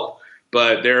 He'll help,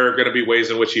 but there are going to be ways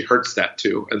in which he hurts that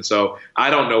too. And so I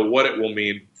don't know what it will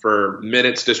mean for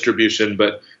minutes distribution,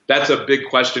 but that's a big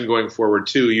question going forward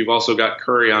too. You've also got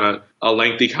Curry on a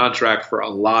lengthy contract for a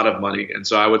lot of money. And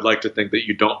so I would like to think that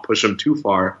you don't push him too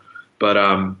far. But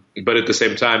at the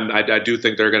same time, I do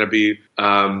think there are going to be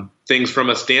things from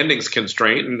a standings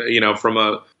constraint and, from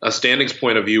a standings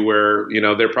point of view where,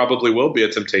 there probably will be a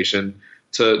temptation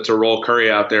to roll Curry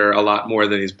out there a lot more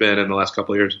than he's been in the last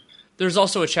couple of years. There's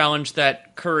also a challenge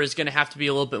that Kerr is going to have to be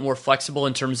a little bit more flexible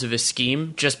in terms of his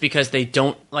scheme, just because they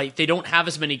don't have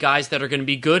as many guys that are going to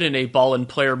be good in a ball and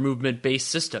player movement based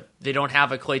system. They don't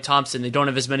have a Klay Thompson. They don't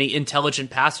have as many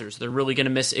intelligent passers. They're really going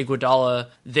to miss Iguodala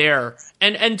there.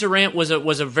 And Durant was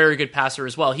a very good passer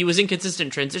as well. He was inconsistent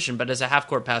in transition, but as a half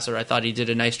court passer, I thought he did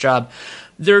a nice job.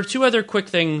 There are two other quick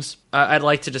things I'd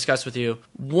like to discuss with you.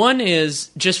 One is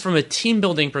just from a team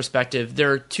building perspective,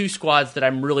 there are two squads that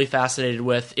I'm really fascinated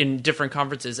with in different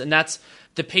conferences, and that's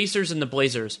the Pacers and the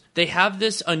Blazers. They have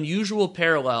this unusual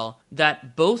parallel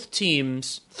that both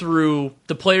teams, through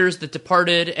the players that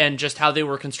departed and just how they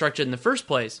were constructed in the first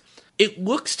place, it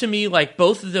looks to me like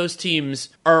both of those teams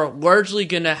are largely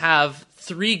going to have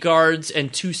 3 guards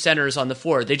and 2 centers on the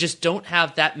floor. They just don't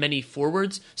have that many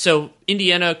forwards. So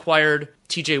Indiana acquired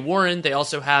TJ Warren. They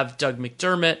also have Doug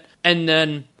McDermott. And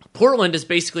then Portland has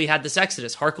basically had this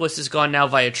exodus. Harkless is gone now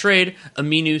via trade,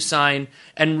 Aminu signed,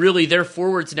 and really their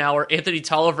forwards now are Anthony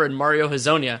Tolliver and Mario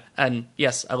Hezonja. And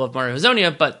yes, I love Mario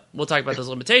Hezonja, but we'll talk about those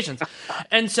limitations.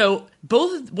 And so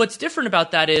what's different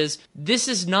about that is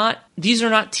these are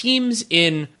not teams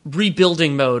in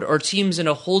rebuilding mode or teams in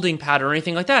a holding pattern or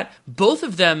anything like that. Both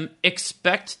of them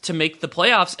expect to make the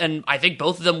playoffs, and I think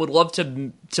both of them would love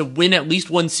to win at least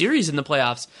one series in the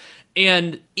playoffs.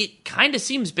 And it kind of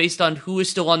seems, based on who is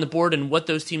still on the board and what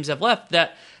those teams have left,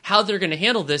 that how they're going to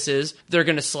handle this is they're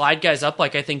going to slide guys up.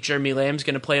 Like I think Jeremy Lamb's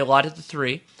going to play a lot at the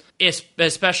 3,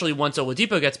 especially once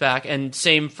Oladipo gets back, and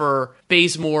same for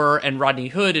Bazemore and Rodney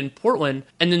Hood in Portland.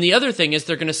 And then the other thing is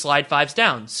they're going to slide 5s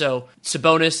down. So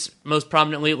Sabonis, most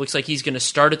prominently, it looks like he's going to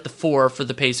start at the 4 for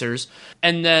the Pacers.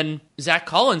 And then Zach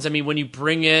Collins, I mean, when you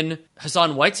bring in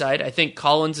Hassan Whiteside, I think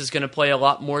Collins is going to play a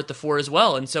lot more at the 4 as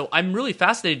well. And so I'm really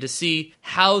fascinated to see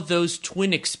how those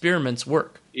twin experiments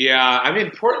work. Yeah, I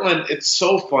mean, Portland, it's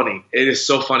so funny. It is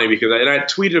so funny because I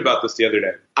tweeted about this the other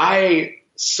day.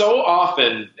 So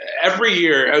often, every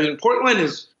year, I mean, Portland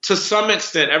has, to some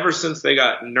extent, ever since they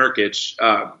got Nurkic,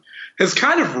 has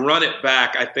kind of run it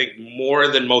back, I think, more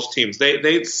than most teams.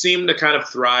 They seem to kind of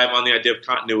thrive on the idea of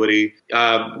continuity.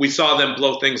 We saw them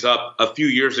blow things up a few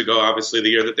years ago, obviously, the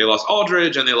year that they lost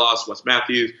Aldridge and they lost Wes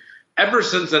Matthews. Ever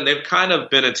since then, they've kind of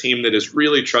been a team that is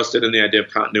really trusted in the idea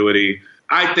of continuity.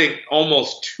 I think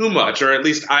almost too much, or at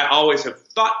least I always have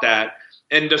thought that.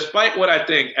 And despite what I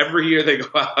think, every year they go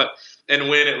out and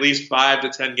win at least 5 to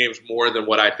 10 games more than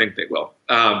what I think they will.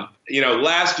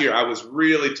 Last year I was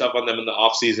really tough on them in the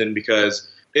offseason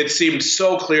because it seemed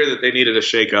so clear that they needed a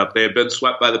shakeup. They had been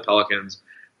swept by the Pelicans.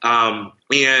 There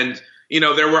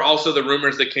were also the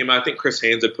rumors that came out. I think Chris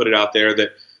Haynes had put it out there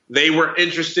that they were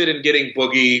interested in getting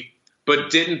Boogie,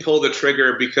 but didn't pull the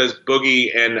trigger because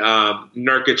Boogie and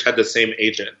Nurkic had the same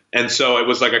agent. And so it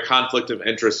was like a conflict of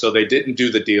interest, so they didn't do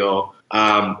the deal.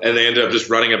 And they ended up just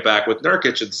running it back with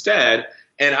Nurkic instead.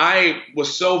 And I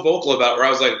was so vocal about it, where I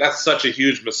was like, that's such a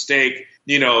huge mistake.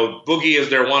 Boogie is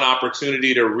their one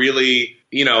opportunity to really,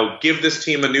 give this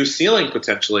team a new ceiling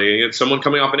potentially. And someone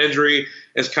coming off an injury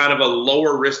is kind of a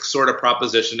lower risk sort of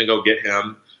proposition to go get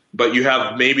him. But you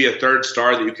have maybe a third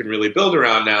star that you can really build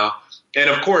around now. And,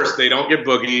 of course, they don't get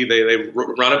Boogie. They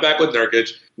run it back with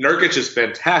Nurkic. Nurkic is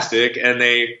fantastic, and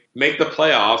they make the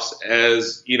playoffs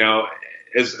as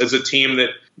a team that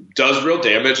does real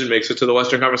damage and makes it to the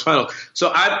Western Conference Final. So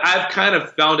I've kind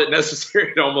of found it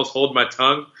necessary to almost hold my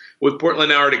tongue with Portland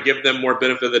now, or to give them more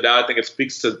benefit of the doubt. I think it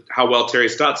speaks to how well Terry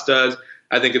Stotts does.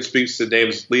 I think it speaks to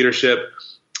Dame's leadership.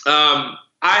 I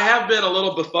have been a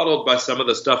little befuddled by some of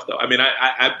the stuff, though. I mean,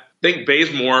 I think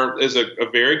Bazemore is a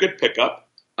very good pickup.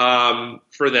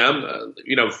 For them,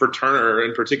 for Turner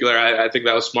in particular, I think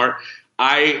that was smart.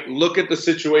 I look at the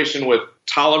situation with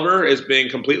Tolliver as being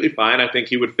completely fine. I think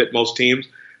he would fit most teams.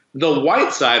 The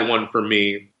Whiteside one for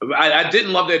me, I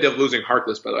didn't love the idea of losing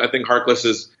Harkless, but I think Harkless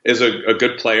is a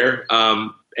good player.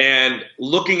 And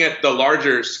looking at the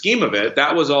larger scheme of it,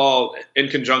 that was all in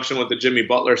conjunction with the Jimmy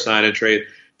Butler sign and trade.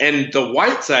 And the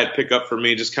Whiteside pickup for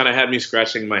me just kind of had me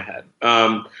scratching my head.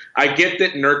 I get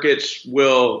that Nurkic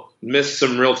will miss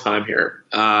some real time here.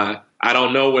 I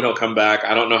don't know when he'll come back.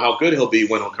 I don't know how good he'll be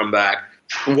when he'll come back.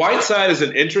 Whiteside is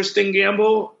an interesting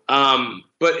gamble,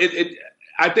 but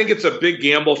I think it's a big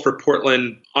gamble for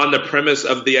Portland on the premise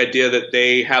of the idea that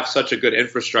they have such a good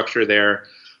infrastructure there,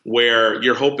 where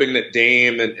you're hoping that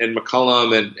Dame and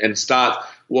McCollum and Stott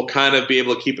will kind of be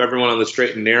able to keep everyone on the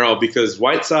straight and narrow, because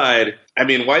Whiteside,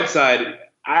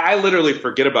 I literally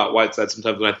forget about Whiteside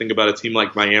sometimes when I think about a team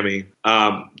like Miami,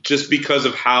 just because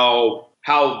of how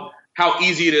how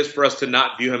easy it is for us to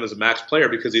not view him as a max player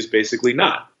because he's basically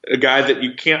not. A guy that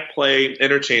you can't play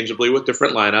interchangeably with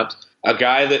different lineups, a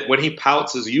guy that when he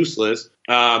pouts is useless,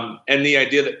 and the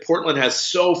idea that Portland has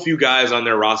so few guys on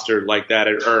their roster like that,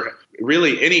 or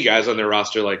really any guys on their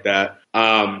roster like that.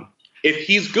 If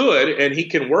he's good and he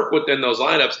can work within those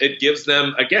lineups, it gives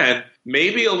them, again,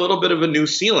 maybe a little bit of a new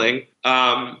ceiling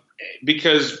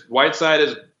because Whiteside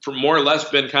has more or less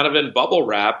been kind of in bubble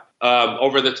wrap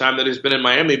over the time that he's been in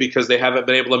Miami because they haven't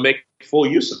been able to make full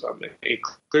use of him. He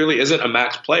clearly isn't a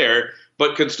max player,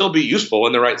 but can still be useful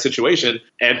in the right situation.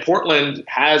 And Portland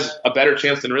has a better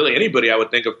chance than really anybody, I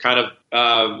would think, of kind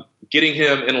of getting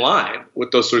him in line with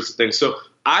those sorts of things. So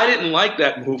I didn't like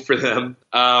that move for them.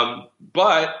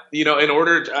 But, in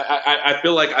order to, I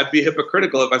feel like I'd be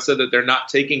hypocritical if I said that they're not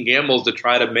taking gambles to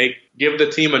try to give the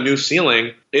team a new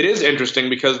ceiling. It is interesting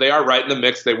because they are right in the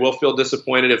mix. They will feel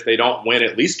disappointed if they don't win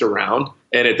at least a round.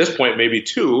 And at this point, maybe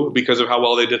two because of how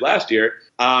well they did last year.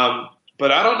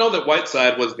 But I don't know that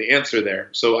Whiteside was the answer there.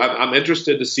 So I'm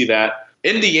interested to see that.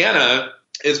 Indiana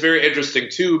is very interesting,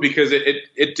 too, because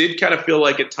it did kind of feel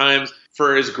like at times,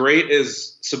 for as great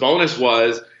as Sabonis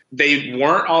was, they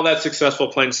weren't all that successful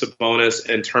playing Sabonis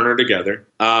and Turner together.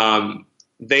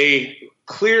 They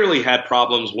clearly had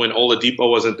problems when Oladipo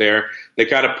wasn't there. They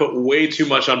kind of put way too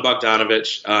much on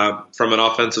Bogdanovich from an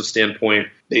offensive standpoint.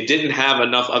 They didn't have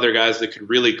enough other guys that could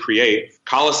really create.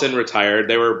 Collison retired.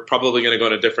 They were probably going to go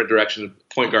in a different direction,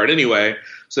 point guard anyway.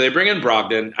 So they bring in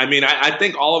Brogdon. I mean, I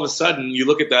think all of a sudden you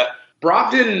look at that.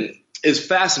 Brogdon is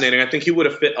fascinating. I think he would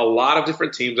have fit a lot of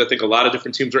different teams. I think a lot of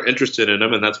different teams are interested in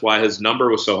him, and that's why his number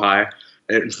was so high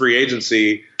in free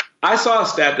agency. I saw a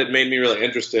stat that made me really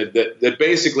interested, that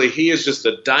basically he is just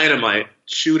a dynamite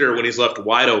shooter when he's left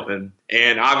wide open.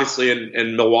 And obviously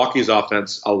in Milwaukee's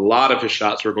offense, a lot of his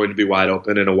shots were going to be wide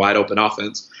open in a wide open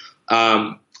offense.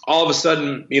 All of a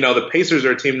sudden, the Pacers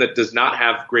are a team that does not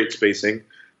have great spacing.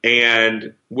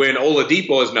 And when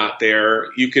Oladipo is not there,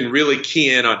 you can really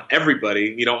key in on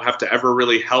everybody. You don't have to ever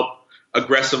really help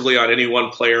aggressively on any one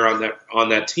player on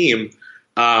that team.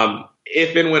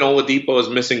 If and when Oladipo is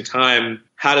missing time,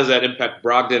 how does that impact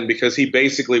Brogdon? Because he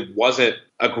basically wasn't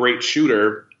a great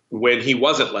shooter when he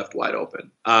wasn't left wide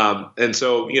open. And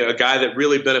so, a guy that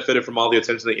really benefited from all the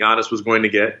attention that Giannis was going to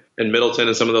get, and Middleton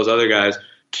and some of those other guys,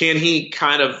 can he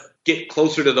kind of get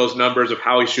closer to those numbers of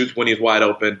how he shoots when he's wide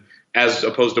open as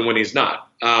opposed to when he's not?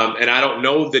 And I don't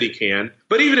know that he can.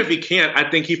 But even if he can't, I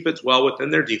think he fits well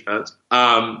within their defense.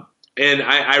 And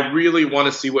I really want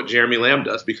to see what Jeremy Lamb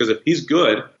does, because if he's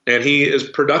good and he is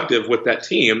productive with that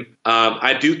team,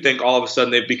 I do think all of a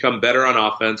sudden they've become better on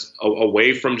offense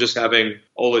away from just having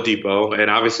Oladipo. And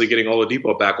obviously getting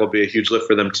Oladipo back will be a huge lift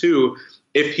for them too,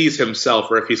 if he's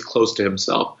himself or if he's close to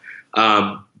himself.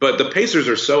 But the Pacers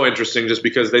are so interesting just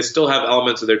because they still have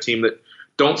elements of their team that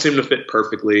don't seem to fit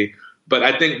perfectly. But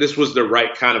I think this was the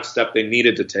right kind of step they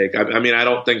needed to take. I mean, I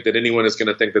don't think that anyone is going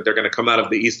to think that they're going to come out of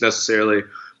the East necessarily.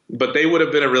 But they would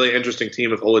have been a really interesting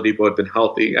team if Oladipo had been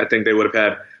healthy. I think they would have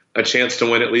had a chance to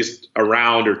win at least a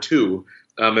round or two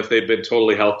if they'd been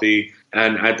totally healthy.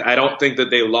 And I don't think that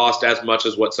they lost as much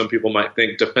as what some people might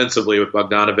think defensively with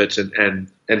Bogdanovich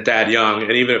and Thad Young.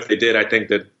 And even if they did, I think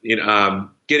that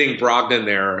getting Brogdon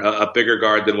there, a bigger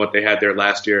guard than what they had there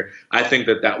last year, I think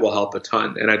that will help a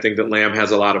ton. And I think that Lamb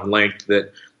has a lot of length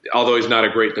that, although he's not a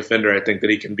great defender, I think that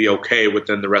he can be okay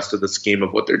within the rest of the scheme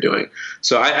of what they're doing.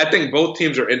 So I think both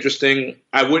teams are interesting.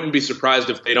 I wouldn't be surprised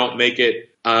if they don't make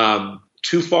it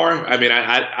too far. I mean,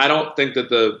 I don't think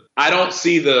that I don't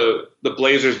see the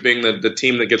Blazers being the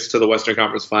team that gets to the Western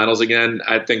Conference Finals again.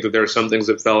 I think that there are some things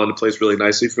that fell into place really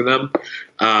nicely for them.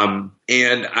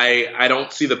 And I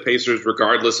don't see the Pacers,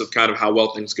 regardless of kind of how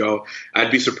well things go.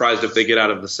 I'd be surprised if they get out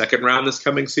of the second round this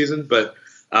coming season, but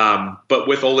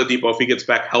with Oladipo, if he gets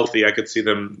back healthy, I could see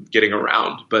them getting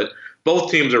around. But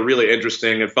both teams are really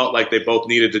interesting. It felt like they both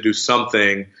needed to do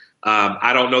something.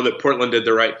 I don't know that Portland did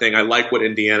the right thing. I like what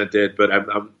Indiana did, but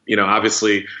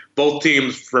obviously both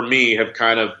teams for me have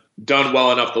kind of done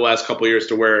well enough the last couple of years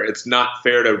to where it's not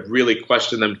fair to really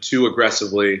question them too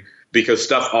aggressively, because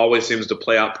stuff always seems to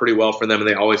play out pretty well for them and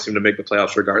they always seem to make the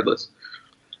playoffs regardless.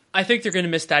 I think they're going to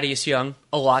miss Thaddeus Young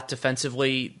a lot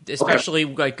defensively, especially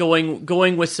like going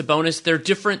with Sabonis. They're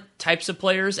different types of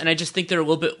players, and I just think they're a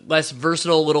little bit less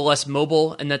versatile, a little less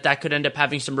mobile, and that could end up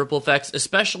having some ripple effects,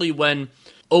 especially when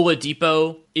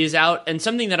Oladipo is out. And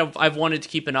something that I've wanted to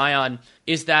keep an eye on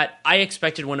is that I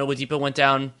expected when Oladipo went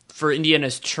down for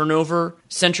Indiana's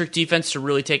turnover-centric defense to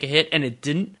really take a hit, and it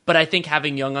didn't. But I think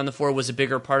having Young on the floor was a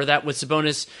bigger part of that. With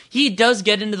Sabonis, he does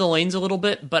get into the lanes a little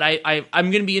bit, but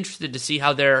I'm going to be interested to see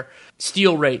how their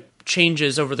steal rate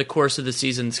changes over the course of the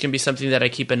season. It's going to be something that I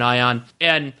keep an eye on.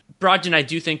 And Brogdon, I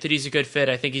do think that he's a good fit.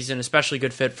 I think he's an especially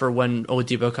good fit for when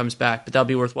Oladipo comes back, but that'll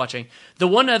be worth watching. The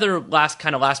one other last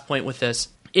point with this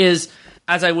is,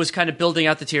 as I was kind of building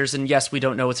out the tiers, and yes, we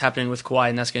don't know what's happening with Kawhi,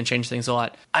 and that's going to change things a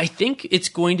lot. I think it's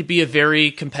going to be a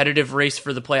very competitive race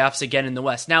for the playoffs again in the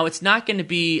West. Now, it's not going to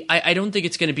be, I don't think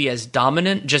it's going to be as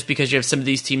dominant just because you have some of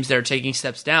these teams that are taking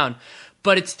steps down,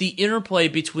 but it's the interplay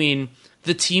between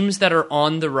the teams that are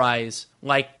on the rise,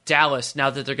 like Dallas,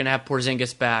 now that they're going to have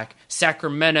Porzingis back,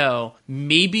 Sacramento,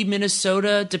 maybe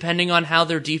Minnesota, depending on how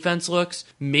their defense looks,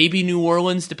 maybe New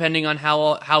Orleans, depending on how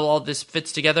all this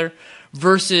fits together,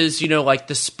 versus, like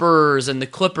the Spurs and the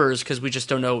Clippers, because we just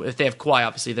don't know if they have Kawhi.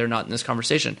 Obviously, they're not in this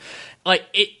conversation.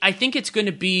 I think it's going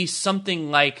to be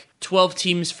something like 12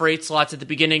 teams for 8 slots at the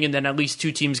beginning, and then at least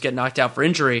 2 teams get knocked out for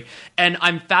injury. And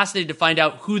I'm fascinated to find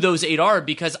out who those 8 are,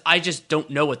 because I just don't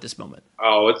know at this moment.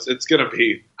 Oh, it's going to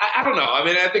be, I don't know. I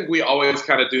mean, I think we always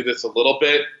kind of do this a little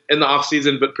bit in the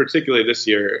offseason, but particularly this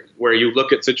year, where you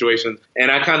look at situations,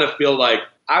 and I kind of feel like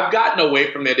I've gotten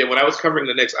away from the idea. When I was covering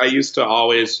the Knicks, I used to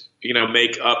always,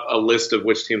 make up a list of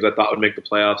which teams I thought would make the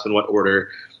playoffs in what order.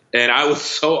 And I was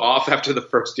so off after the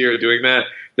first year of doing that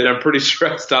I'm pretty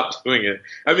sure I stopped doing it.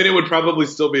 I mean, it would probably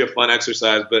still be a fun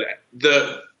exercise, but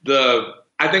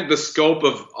I think the scope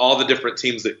of all the different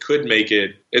teams that could make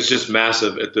it is just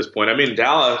massive at this point. I mean,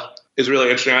 Dallas is really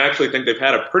interesting. I actually think they've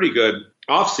had a pretty good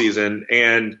offseason,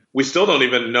 and we still don't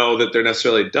even know that they're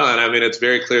necessarily done. I mean, it's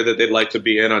very clear that they'd like to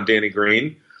be in on Danny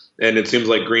Green, and it seems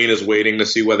like Green is waiting to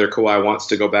see whether Kawhi wants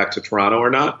to go back to Toronto or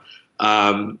not.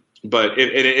 But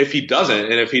if he doesn't,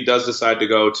 and if he does decide to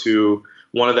go to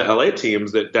one of the LA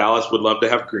teams, that Dallas would love to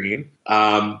have Green.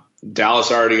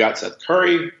 Dallas already got Seth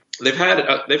Curry. They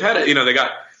got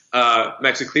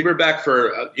Maxi Kleber back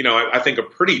for I think a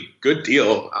pretty good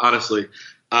deal, honestly.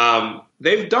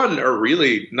 They've done a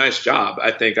really nice job,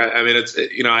 I think. I mean, it's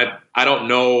I don't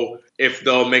know if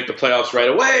they'll make the playoffs right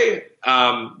away.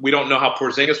 We don't know how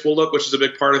Porzingis will look, which is a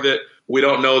big part of it. We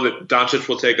don't know that Doncic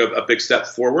will take a big step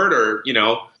forward, or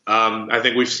I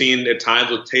think we've seen at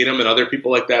times with Tatum and other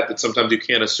people like that sometimes you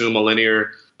can't assume a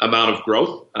linear amount of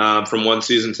growth from one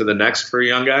season to the next for a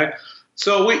young guy.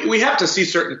 So we have to see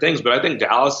certain things, but I think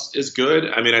Dallas is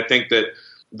good. I mean, I think that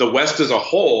the West as a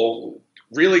whole,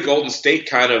 really Golden State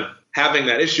kind of having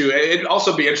that issue. It'd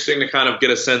also be interesting to kind of get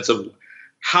a sense of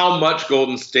how much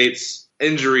Golden State's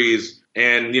injuries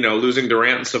and, losing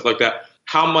Durant and stuff like that,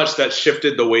 how much that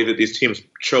shifted the way that these teams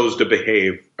chose to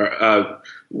behave,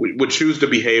 would choose to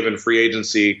behave in free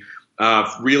agency,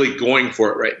 really going for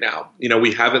it right now.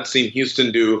 We haven't seen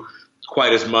Houston do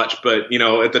quite as much, but,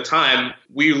 at the time,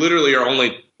 we literally are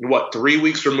only, 3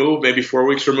 weeks removed, maybe 4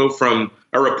 weeks removed from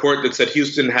a report that said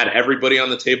Houston had everybody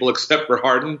on the table except for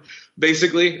Harden,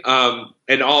 basically.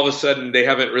 And all of a sudden, they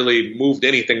haven't really moved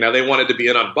anything. Now, they wanted to be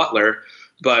in on Butler,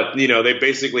 but, they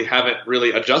basically haven't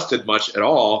really adjusted much at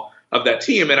all of that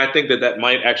team. And I think that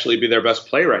might actually be their best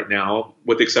play right now,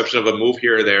 with the exception of a move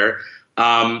here or there,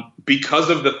 because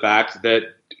of the fact that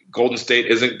Golden State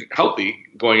isn't healthy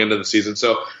going into the season.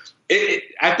 So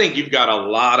I think you've got a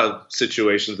lot of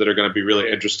situations that are going to be really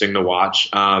interesting to watch.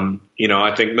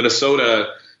 I think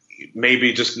Minnesota,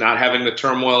 maybe just not having the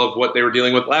turmoil of what they were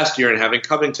dealing with last year and having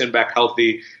Covington back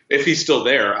healthy, if he's still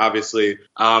there, obviously,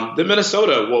 then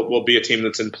Minnesota will be a team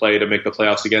that's in play to make the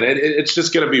playoffs again. It's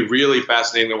just going to be really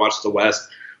fascinating to watch the West.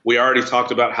 We already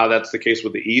talked about how that's the case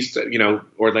with the East,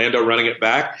 Orlando running it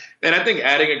back. And I think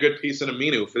adding a good piece in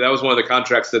Aminu, that was one of the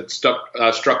contracts that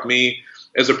struck me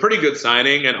as a pretty good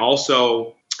signing, and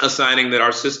also a signing that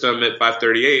our system at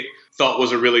 538 thought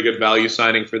was a really good value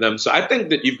signing for them. So I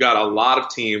think that you've got a lot of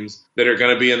teams that are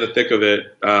going to be in the thick of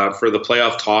it for the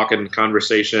playoff talk and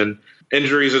conversation.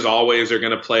 Injuries, as always, are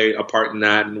going to play a part in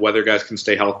that, and whether guys can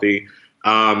stay healthy.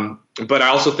 But I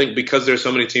also think because there's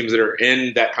so many teams that are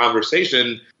in that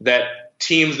conversation, that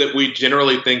teams that we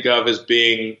generally think of as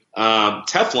being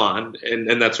Teflon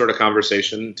in that sort of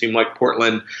conversation, a team like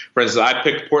Portland, for instance, I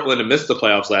picked Portland to miss the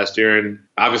playoffs last year and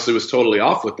obviously was totally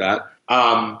off with that.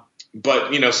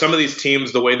 But, some of these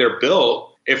teams, the way they're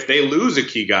built, if they lose a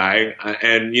key guy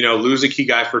and, lose a key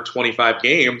guy for 25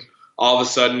 games, all of a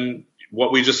sudden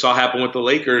what we just saw happen with the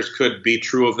Lakers could be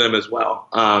true of them as well.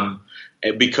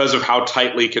 Because of how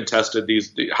hotly contested these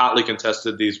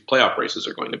playoff races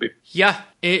are going to be. Yeah,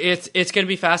 it's going to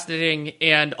be fascinating.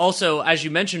 And also, as you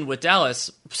mentioned with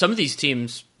Dallas, some of these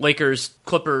teams, Lakers,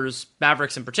 Clippers,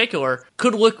 Mavericks in particular,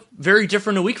 could look very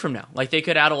different a week from now. Like they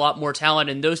could add a lot more talent,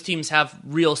 and those teams have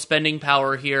real spending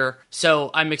power here.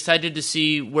 So I'm excited to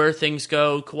see where things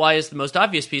go. Kawhi is the most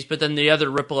obvious piece, but then the other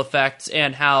ripple effects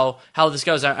and how this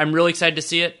goes. I'm really excited to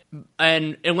see it.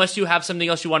 And unless you have something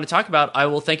else you want to talk about, I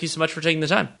will thank you so much for taking the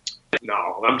time.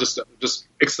 No, I'm just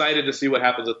excited to see what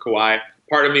happens with Kawhi.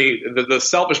 Part of me, the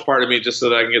selfish part of me, just so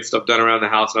that I can get stuff done around the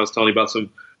house. And I was telling you about some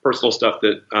personal stuff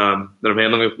that I'm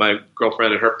handling with my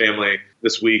girlfriend and her family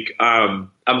this week. I'm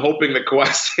hoping that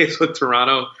Kawhi stays with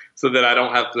Toronto so that I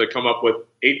don't have to come up with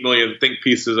 8 million think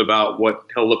pieces about what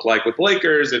he'll look like with the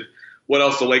Lakers and what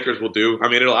else the Lakers will do. I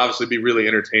mean, it'll obviously be really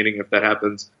entertaining if that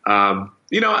happens. On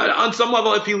some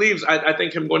level, if he leaves, I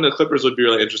think him going to the Clippers would be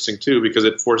really interesting too, because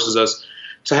it forces us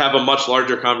to have a much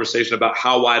larger conversation about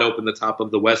how wide open the top of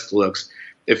the West looks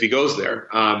if he goes there.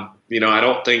 I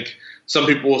don't think some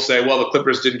people will say, well, the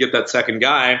Clippers didn't get that second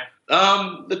guy.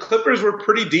 The Clippers were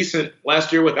pretty decent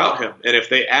last year without him. And if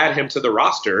they add him to the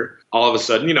roster, all of a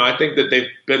sudden, I think that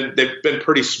they've been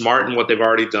pretty smart in what they've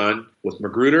already done with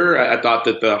Magruder. I thought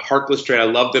that the Harkless trade, I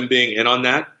love them being in on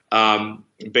that.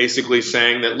 Basically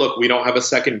saying that, look, we don't have a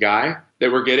second guy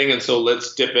that we're getting, and so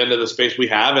let's dip into the space we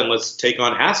have and let's take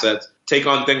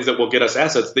on things that will get us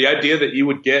assets. The idea that you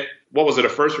would get, what was it, a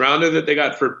first rounder that they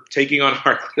got for taking on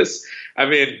Harkless? I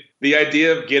mean, the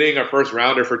idea of getting a first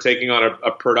rounder for taking on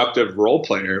a productive role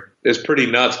player is pretty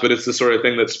nuts, but it's the sort of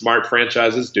thing that smart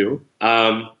franchises do.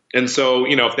 And so,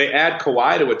 if they add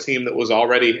Kawhi to a team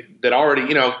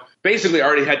that basically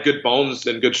already had good bones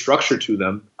and good structure to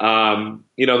them,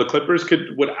 the Clippers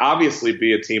would obviously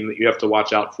be a team that you have to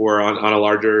watch out for on a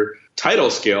larger title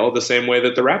scale, the same way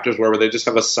that the Raptors were, where they just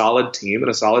have a solid team and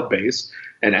a solid base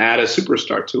and add a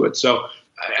superstar to it. So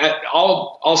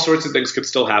all sorts of things could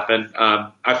still happen.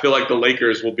 I feel like the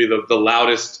Lakers will be the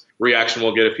loudest reaction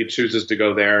we'll get if he chooses to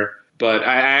go there. But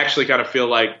I actually kind of feel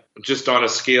like, just on a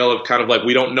scale of kind of like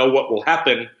we don't know what will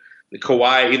happen,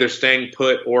 Kawhi either staying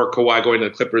put or Kawhi going to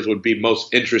the Clippers would be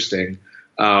most interesting,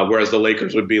 whereas the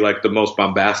Lakers would be like the most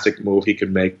bombastic move he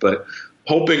could make. But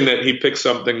hoping that he picks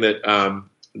something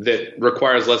that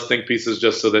requires less think pieces,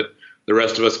 just so that the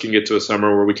rest of us can get to a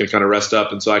summer where we can kind of rest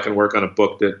up, and so I can work on a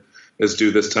book that is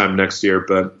due this time next year.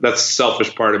 But that's the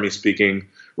selfish part of me speaking.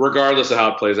 Regardless of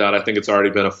how it plays out, I think it's already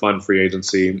been a fun free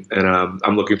agency, and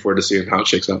I'm looking forward to seeing how it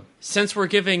shakes out. Since we're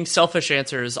giving selfish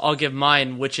answers, I'll give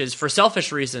mine, which is for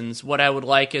selfish reasons. What I would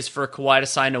like is for Kawhi to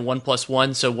sign a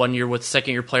 1+1, so 1 year with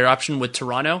second-year player option with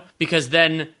Toronto, because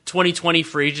then 2020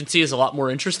 free agency is a lot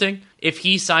more interesting. If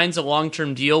he signs a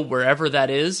long-term deal wherever that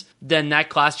is, then that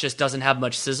class just doesn't have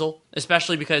much sizzle,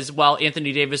 especially because while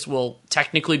Anthony Davis will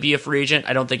technically be a free agent,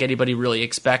 I don't think anybody really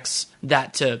expects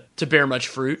that to bear much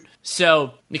fruit.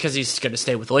 So, because he's going to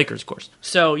stay with the Lakers, of course.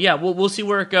 So, yeah, we'll see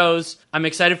where it goes. I'm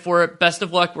excited for it. Best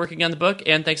of luck working on the book,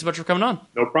 and thanks so much for coming on.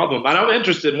 No problem. And I'm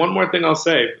interested. One more thing I'll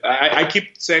say. I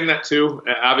keep saying that, too.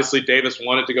 Obviously, Davis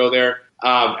wanted to go there.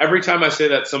 Every time I say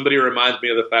that, somebody reminds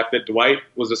me of the fact that Dwight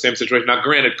was the same situation. Now,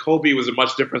 granted, Kobe was a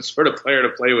much different sort of player to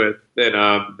play with than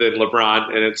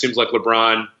LeBron, and it seems like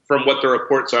LeBron, from what the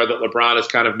reports are, that LeBron is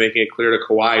kind of making it clear to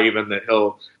Kawhi even that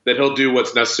he'll do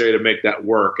what's necessary to make that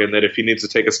work, and that if he needs to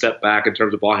take a step back in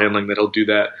terms of ball handling, that he'll do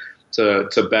that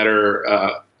to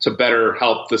better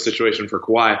help the situation for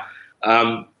Kawhi.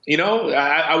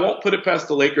 I won't put it past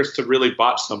the Lakers to really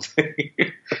botch something.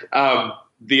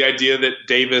 The idea that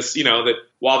Davis, that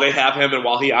while they have him and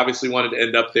while he obviously wanted to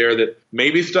end up there, that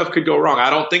maybe stuff could go wrong.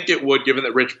 I don't think it would, given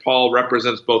that Rich Paul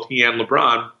represents both he and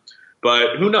LeBron.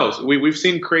 But who knows? We've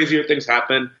seen crazier things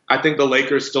happen. I think the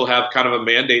Lakers still have kind of a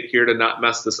mandate here to not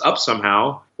mess this up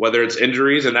somehow, whether it's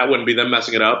injuries, and that wouldn't be them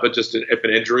messing it up, but just if an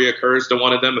injury occurs to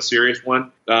one of them, a serious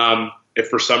one. If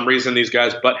for some reason these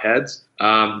guys butt heads,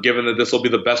 given that this will be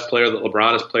the best player that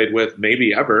LeBron has played with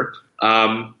maybe ever,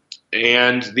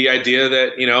 and the idea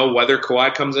that, whether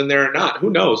Kawhi comes in there or not,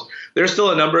 who knows? There's still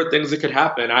a number of things that could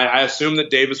happen. I assume that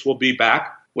Davis will be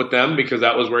back with them because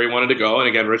that was where he wanted to go. And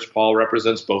again, Rich Paul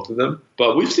represents both of them.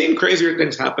 But we've seen crazier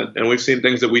things happen, and we've seen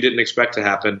things that we didn't expect to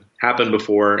happen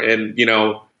before. And,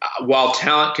 while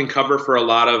talent can cover for a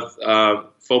lot of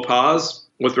faux pas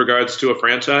with regards to a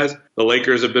franchise, the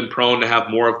Lakers have been prone to have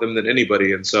more of them than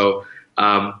anybody. And so,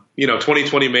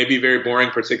 2020 may be very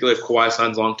boring, particularly if Kawhi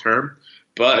signs long term.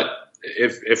 But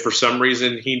if for some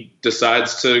reason he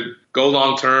decides to go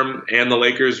long term and the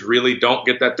Lakers really don't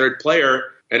get that third player,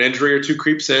 an injury or two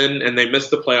creeps in and they miss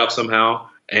the playoffs somehow,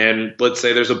 and let's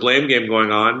say there's a blame game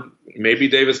going on, maybe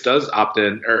Davis does opt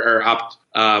in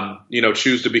or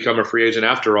choose to become a free agent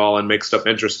after all and make stuff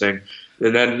interesting.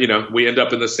 And then, we end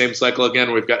up in the same cycle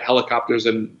again. We've got helicopters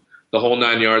and the whole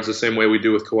 9 yards the same way we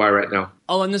do with Kawhi right now.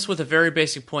 I'll end this with a very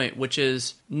basic point, which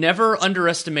is never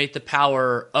underestimate the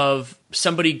power of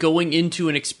somebody going into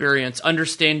an experience,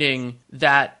 understanding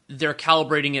that they're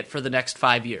calibrating it for the next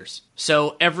 5 years.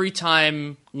 So every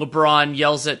time LeBron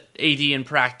yells at AD in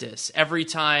practice, every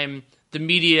time the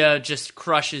media just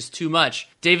crushes too much,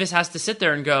 Davis has to sit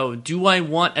there and go, do I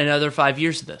want another 5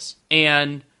 years of this?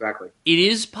 And exactly, it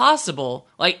is possible.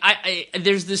 Like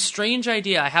there's this strange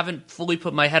idea, I haven't fully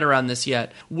put my head around this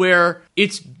yet, where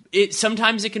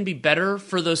sometimes it can be better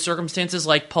for those circumstances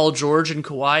like Paul George and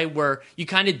Kawhi, where you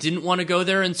kind of didn't want to go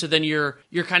there, and so then you're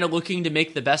kind of looking to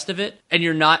make the best of it, and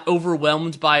you're not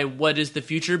overwhelmed by what is the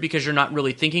future because you're not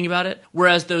really thinking about it.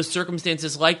 Whereas those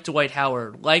circumstances like Dwight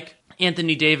Howard, like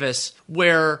Anthony Davis,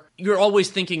 where you're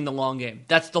always thinking the long game.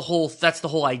 That's the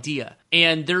whole idea.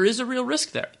 And there is a real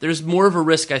risk there. There's more of a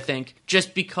risk, I think,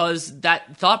 just because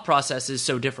that thought process is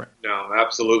so different. No,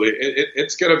 absolutely.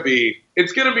 It's gonna be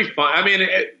fun. I mean,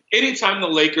 anytime the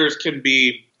Lakers can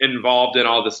be involved in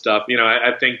all this stuff,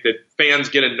 I think that fans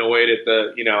get annoyed at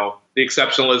the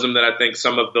exceptionalism that I think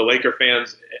some of the Laker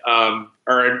fans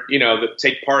that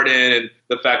take part in, and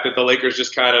the fact that the Lakers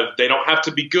just they don't have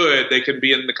to be good. They can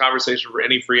be in the conversation for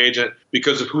any free agent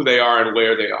because of who they are and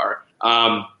where they are.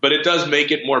 But it does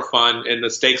make it more fun, and the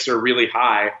stakes are really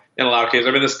high in a lot of cases.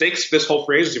 I mean, the stakes this whole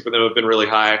free agency for them have been really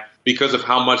high because of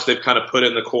how much they've kind of put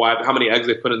in the Kawhi, how many eggs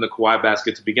they put in the Kawhi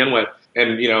basket to begin with.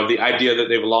 And, the idea that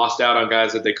they've lost out on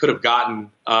guys that they could have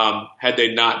gotten had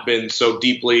they not been so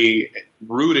deeply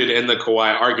rooted in the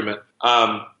Kawhi argument.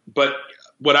 But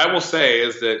what I will say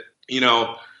is that,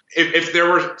 if there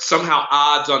were somehow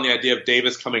odds on the idea of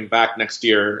Davis coming back next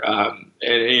year,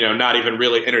 and not even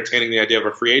really entertaining the idea of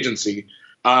a free agency,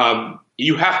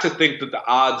 you have to think that the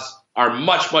odds are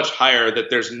much, much higher that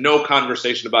there's no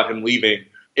conversation about him leaving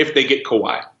if they get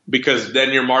Kawhi, because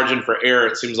then your margin for error,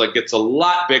 it seems like, gets a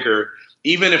lot bigger.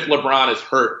 Even if LeBron is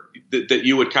hurt, that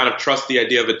you would kind of trust the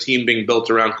idea of a team being built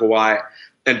around Kawhi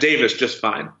and Davis just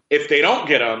fine. If they don't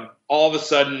get him, all of a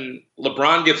sudden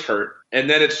LeBron gets hurt, and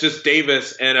then it's just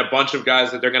Davis and a bunch of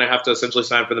guys that they're going to have to essentially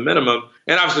sign for the minimum,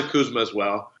 and obviously Kuzma as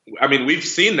well. I mean, we've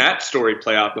seen that story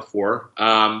play out before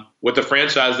with a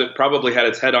franchise that probably had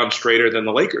its head on straighter than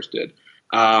the Lakers did.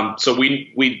 So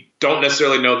we don't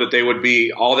necessarily know that they would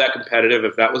be all that competitive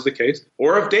if that was the case,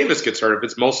 or if Davis gets hurt, if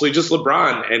it's mostly just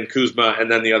LeBron and Kuzma and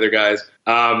then the other guys.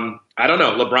 I don't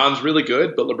know. LeBron's really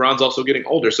good, but LeBron's also getting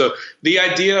older. So the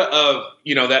idea of,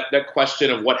 that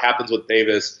question of what happens with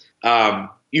Davis,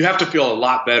 you have to feel a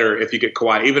lot better if you get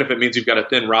Kawhi, even if it means you've got a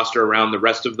thin roster around the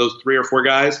rest of those 3 or 4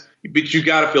 guys. But you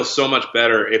got to feel so much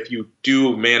better if you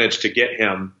do manage to get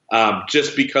him,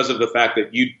 just because of the fact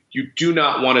that you do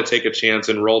not want to take a chance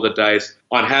and roll the dice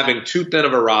on having too thin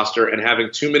of a roster and having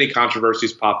too many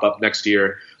controversies pop up next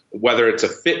year, whether it's a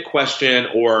fit question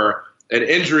or an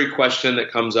injury question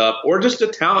that comes up or just a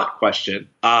talent question.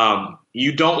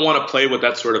 You don't want to play with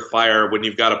that sort of fire when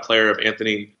you've got a player of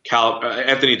Anthony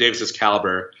Davis's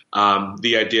caliber.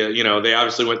 The idea, they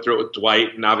obviously went through it with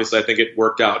Dwight, and obviously I think it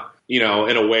worked out, in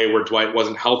a way where Dwight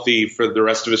wasn't healthy for the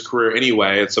rest of his career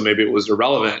anyway, and so maybe it was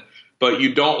irrelevant. But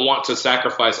you don't want to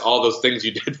sacrifice all those things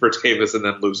you did for Davis and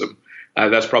then lose him.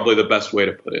 That's probably the best way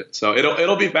to put it. So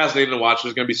it'll be fascinating to watch.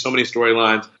 There's going to be so many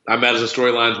storylines. I imagine the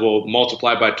storylines will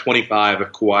multiply by 25 if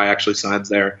Kawhi actually signs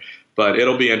there. But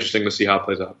it'll be interesting to see how it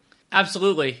plays out.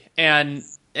 Absolutely. And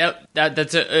it's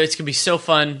going to be so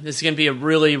fun. This is going to be a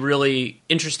really, really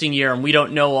interesting year, and we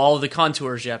don't know all of the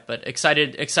contours yet, but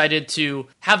excited to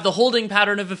have the holding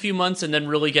pattern of a few months and then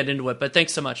really get into it. But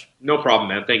thanks so much. No problem,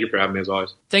 man. Thank you for having me as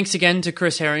always. Thanks again to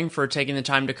Chris Herring for taking the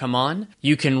time to come on.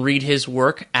 You can read his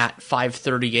work at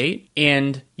 538,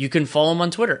 and you can follow him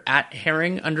on Twitter at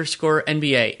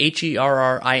Herring_NBA,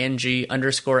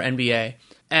 HERRING_NBA.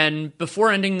 And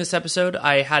before ending this episode,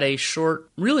 I had a short,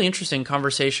 really interesting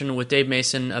conversation with Dave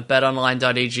Mason of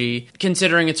betonline.ag.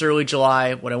 Considering it's early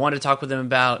July, what I wanted to talk with him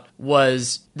about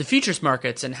was the futures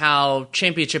markets and how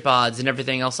championship odds and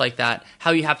everything else like that,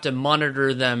 how you have to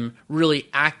monitor them really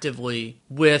actively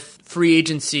with free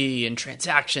agency and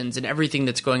transactions and everything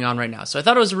that's going on right now. So I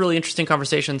thought it was a really interesting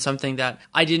conversation, something that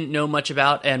I didn't know much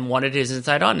about and wanted his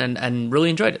insight on, and really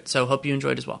enjoyed it. So hope you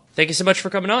enjoyed as well. Thank you so much for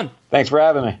coming on. Thanks for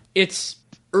having me. It's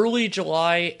early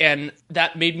July, and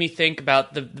that made me think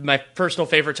about my personal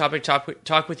favorite topic to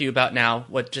talk with you about now.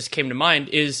 What just came to mind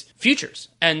is futures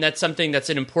And that's something that's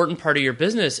an important part of your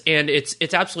business. And it's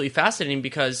absolutely fascinating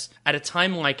because at a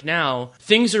time like now,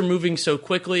 things are moving so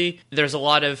quickly. There's a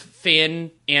lot of fan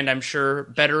and I'm sure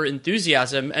better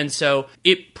enthusiasm. And so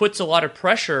it puts a lot of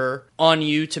pressure on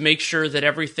you to make sure that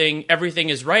everything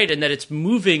is right and that it's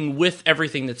moving with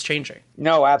everything that's changing.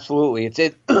 No, absolutely.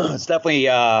 It's definitely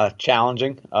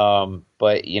challenging.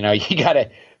 But you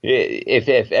gotta,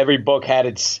 if every book had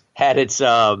its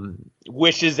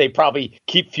wishes, they probably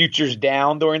keep futures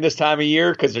down during this time of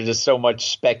year because there's just so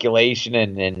much speculation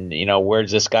and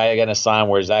where's this guy going to sign?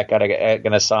 Where's that guy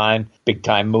going to sign? Big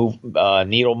time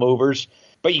needle movers.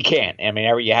 But you can't. I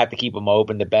mean, you have to keep them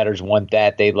open. The bettors want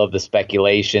that. They love the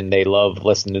speculation. They love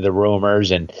listening to the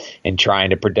rumors and trying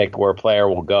to predict where a player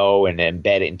will go and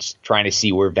bet it and trying to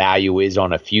see where value is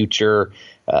on a future.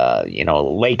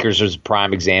 Lakers was a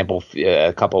prime example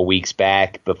a couple of weeks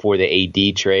back before the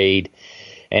AD trade.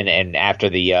 And after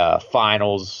the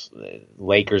finals,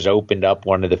 Lakers opened up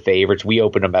one of the favorites. We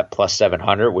opened them at plus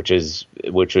 700, which was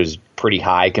pretty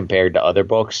high compared to other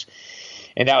books.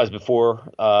 And that was before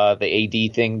the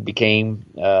AD thing became,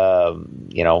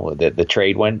 the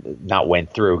trade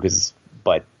went through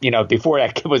but before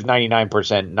that it was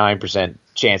 9%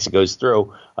 chance it goes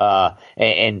through.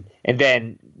 And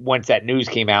then once that news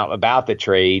came out about the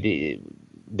trade,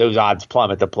 those odds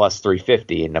plummet to plus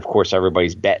 350, and of course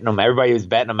everybody's betting them. Everybody was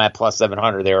betting them at plus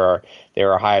 700. They're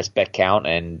our highest bet count,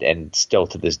 and still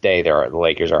to this day, the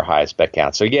Lakers are our highest bet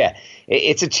count. So yeah,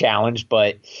 it's a challenge,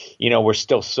 but we're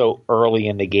still so early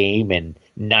in the game, and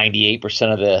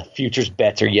 98% of the futures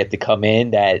bets are yet to come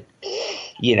in. That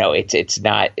it's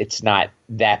not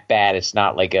that bad. It's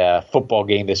not like a football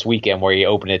game this weekend where you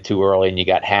open it too early and you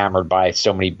got hammered by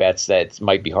so many bets that it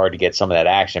might be hard to get some of that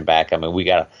action back. I mean, we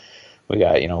got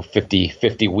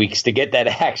 50 weeks to get that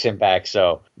action back,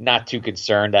 so not too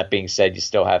concerned. That being said, you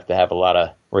still have to have a lot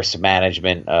of risk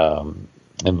management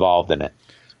involved in it.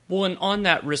 Well, and on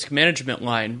that risk management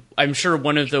line, I'm sure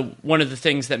one of the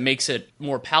things that makes it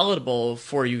more palatable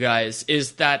for you guys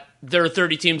is that there are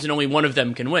 30 teams and only one of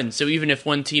them can win. So even if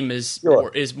one team is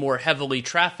more heavily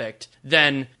trafficked,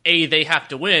 then A, they have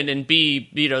to win, and B,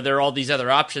 there are all these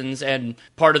other options. And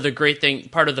part of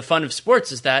the fun of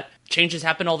sports is that changes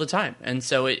happen all the time, and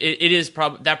so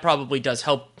that probably does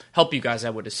help you guys, I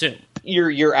would assume.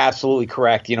 You're absolutely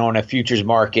correct. In a futures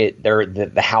market,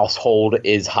 the household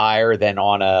is higher than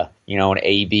on an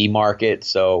AB market.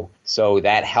 So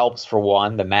that helps for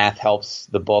one. The math helps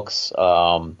the books.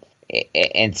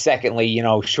 And secondly,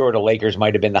 sure, the Lakers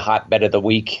might have been the hot bet of the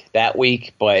week that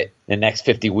week, but the next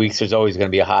 50 weeks, there's always going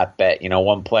to be a hot bet.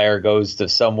 One player goes to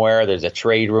somewhere, there's a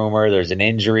trade rumor, there's an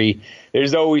injury.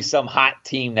 There's always some hot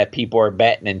team that people are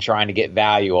betting and trying to get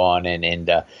value on.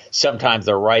 And sometimes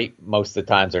they're right. Most of the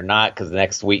times they're not, because the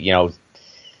next week, there'll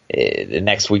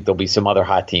be some other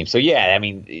hot team. So, yeah, I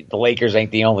mean, the Lakers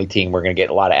ain't the only team we're going to get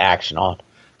a lot of action on.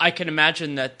 I can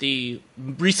imagine that the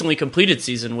recently completed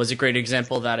season was a great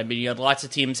example of that. I mean, you had lots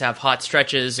of teams have hot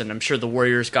stretches, and I'm sure the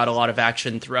Warriors got a lot of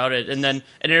action throughout it, and then it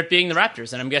ended up being the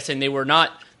Raptors. And I'm guessing they were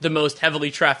not the most heavily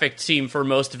trafficked team for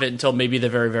most of it until maybe the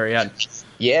very, very end.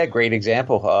 Yeah, great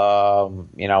example.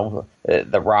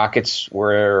 The Rockets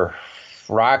were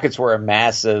a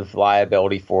massive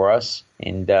liability for us.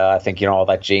 And I think, all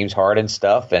that James Harden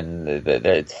stuff, and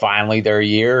it's finally their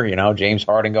year, James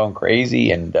Harden going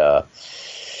crazy, and then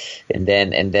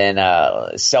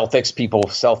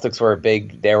Celtics were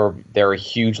they were a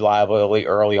huge liability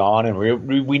early on, and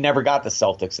we never got the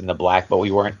Celtics in the black, but we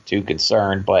weren't too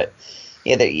concerned. But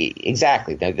yeah,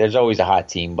 exactly. There's always a hot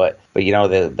team, but the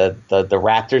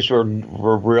Raptors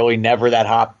were really never that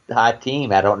hot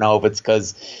team. I don't know if it's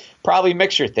because probably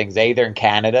mixture things. They're in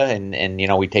Canada, and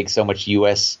we take so much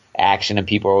U.S. action, and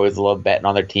people always love betting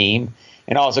on their team,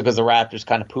 and also because the Raptors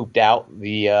kind of pooped out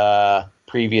the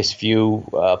previous few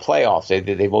playoffs.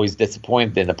 They've always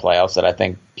disappointed in the playoffs, that I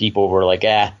think people were like,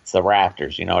 it's the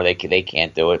Raptors, they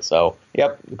can't do it. So,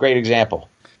 yep, great example.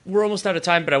 We're almost out of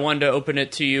time, but I wanted to open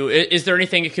it to you. Is there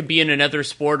anything it could be in another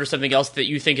sport or something else that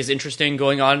you think is interesting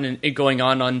going on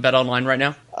Bet Online right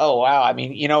now? Oh, wow. I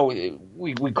mean,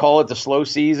 we call it the slow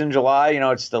season, July.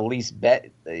 It's the least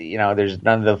bet. There's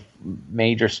none of the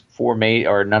major or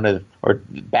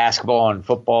basketball and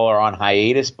football are on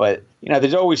hiatus, but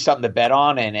there's always something to bet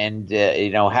on, and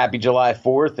happy July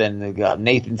 4th, and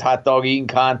Nathan's hot dog eating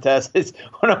contest is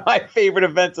one of my favorite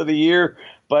events of the year.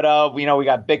 But we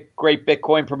got great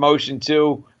Bitcoin promotion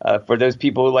too. For those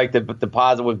people who like to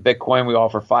deposit with Bitcoin, we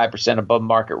offer 5% above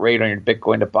market rate on your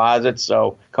Bitcoin deposits.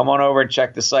 So come on over and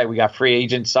check the site. We got free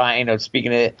agent sign.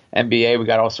 Speaking of NBA, we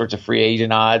got all sorts of free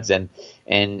agent odds and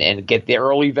get the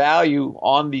early value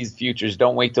on these futures.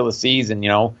 Don't wait till the season.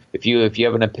 If you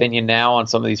have an opinion now on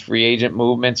some of these free agent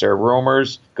movements or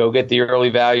rumors, go get the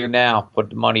early value now. Put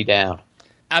the money down.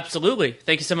 Absolutely.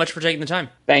 Thank you so much for taking the time.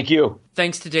 Thank you.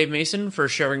 Thanks to Dave Mason for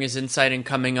sharing his insight and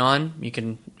coming on. You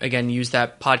can, again, use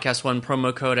that Podcast One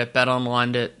promo code at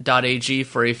betonline.ag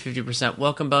for a 50%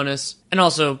 welcome bonus. And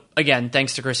also, again,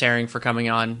 thanks to Chris Herring for coming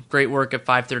on. Great work at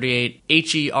 538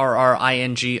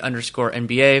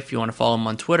 HERRING_NBA if you want to follow him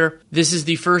on Twitter. This is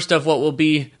the first of what will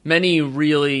be many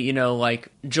really,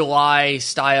 July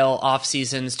style off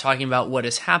seasons talking about what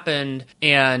has happened,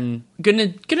 and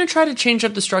gonna try to change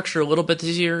up the structure a little bit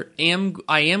this year.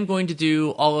 I am going to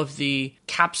do all of the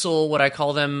capsule, what I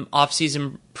call them,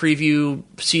 off-season preview,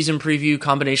 season preview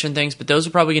combination things, but those are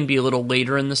probably going to be a little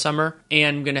later in the summer,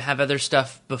 and I'm going to have other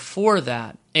stuff before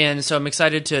that. And so I'm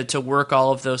excited to work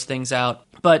all of those things out.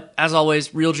 But as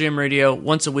always, Real GM Radio,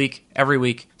 once a week, every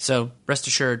week, so rest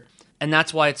assured. And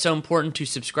that's why it's so important to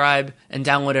subscribe and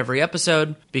download every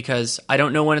episode, because I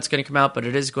don't know when it's going to come out, but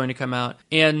it is going to come out.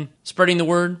 And spreading the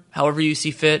word however you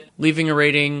see fit, leaving a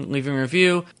rating, leaving a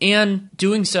review, and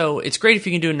doing so. It's great if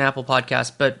you can do it in Apple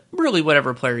Podcasts, but really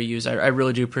whatever player you use, I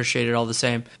really do appreciate it all the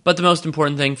same. But the most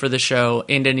important thing for the show,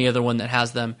 and any other one that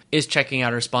has them, is checking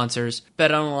out our sponsors,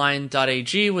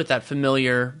 betonline.ag with that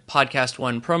familiar Podcast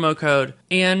One promo code,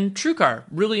 and TrueCar.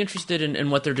 Really interested in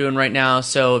what they're doing right now,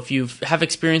 so if you have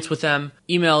experience with them,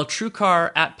 email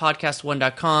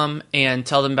truecar@podcastone.com and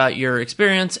tell them about your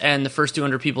experience, and the first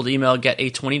 200 people to email get a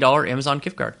 $20 Amazon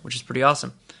gift card, which is pretty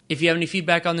awesome. If you have any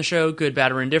feedback on the show, good,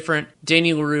 bad, or indifferent,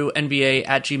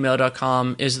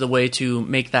 DannyLaRueNBA@gmail.com is the way to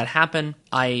make that happen.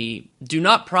 I do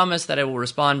not promise that I will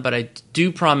respond, but I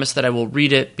do promise that I will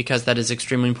read it, because that is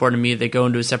extremely important to me. They go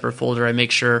into a separate folder. I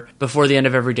make sure before the end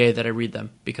of every day that I read them,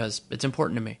 because it's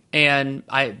important to me, and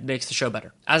it makes the show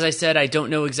better. As I said, I don't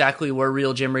know exactly where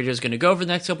Real Gym Radio is going to go over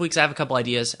the next couple weeks. I have a couple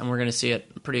ideas, and we're going to see it.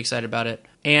 I'm pretty excited about it.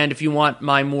 And if you want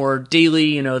my more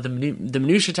daily, the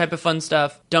minutia type of fun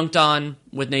stuff, Dunked On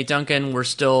with Nate Duncan, we're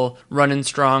still running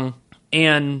strong.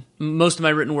 And most of my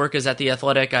written work is at The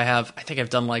Athletic. I think I've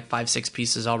done like 5-6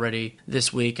 pieces already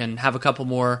this week, and have a couple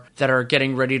more that are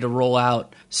getting ready to roll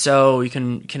out. So you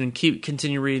can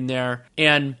continue reading there.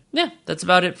 And yeah, that's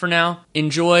about it for now.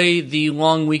 Enjoy the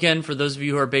long weekend for those of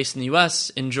you who are based in the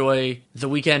US. Enjoy the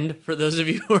weekend for those of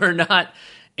you who are not.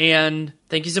 And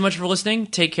thank you so much for listening.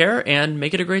 Take care and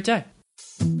make it a great day.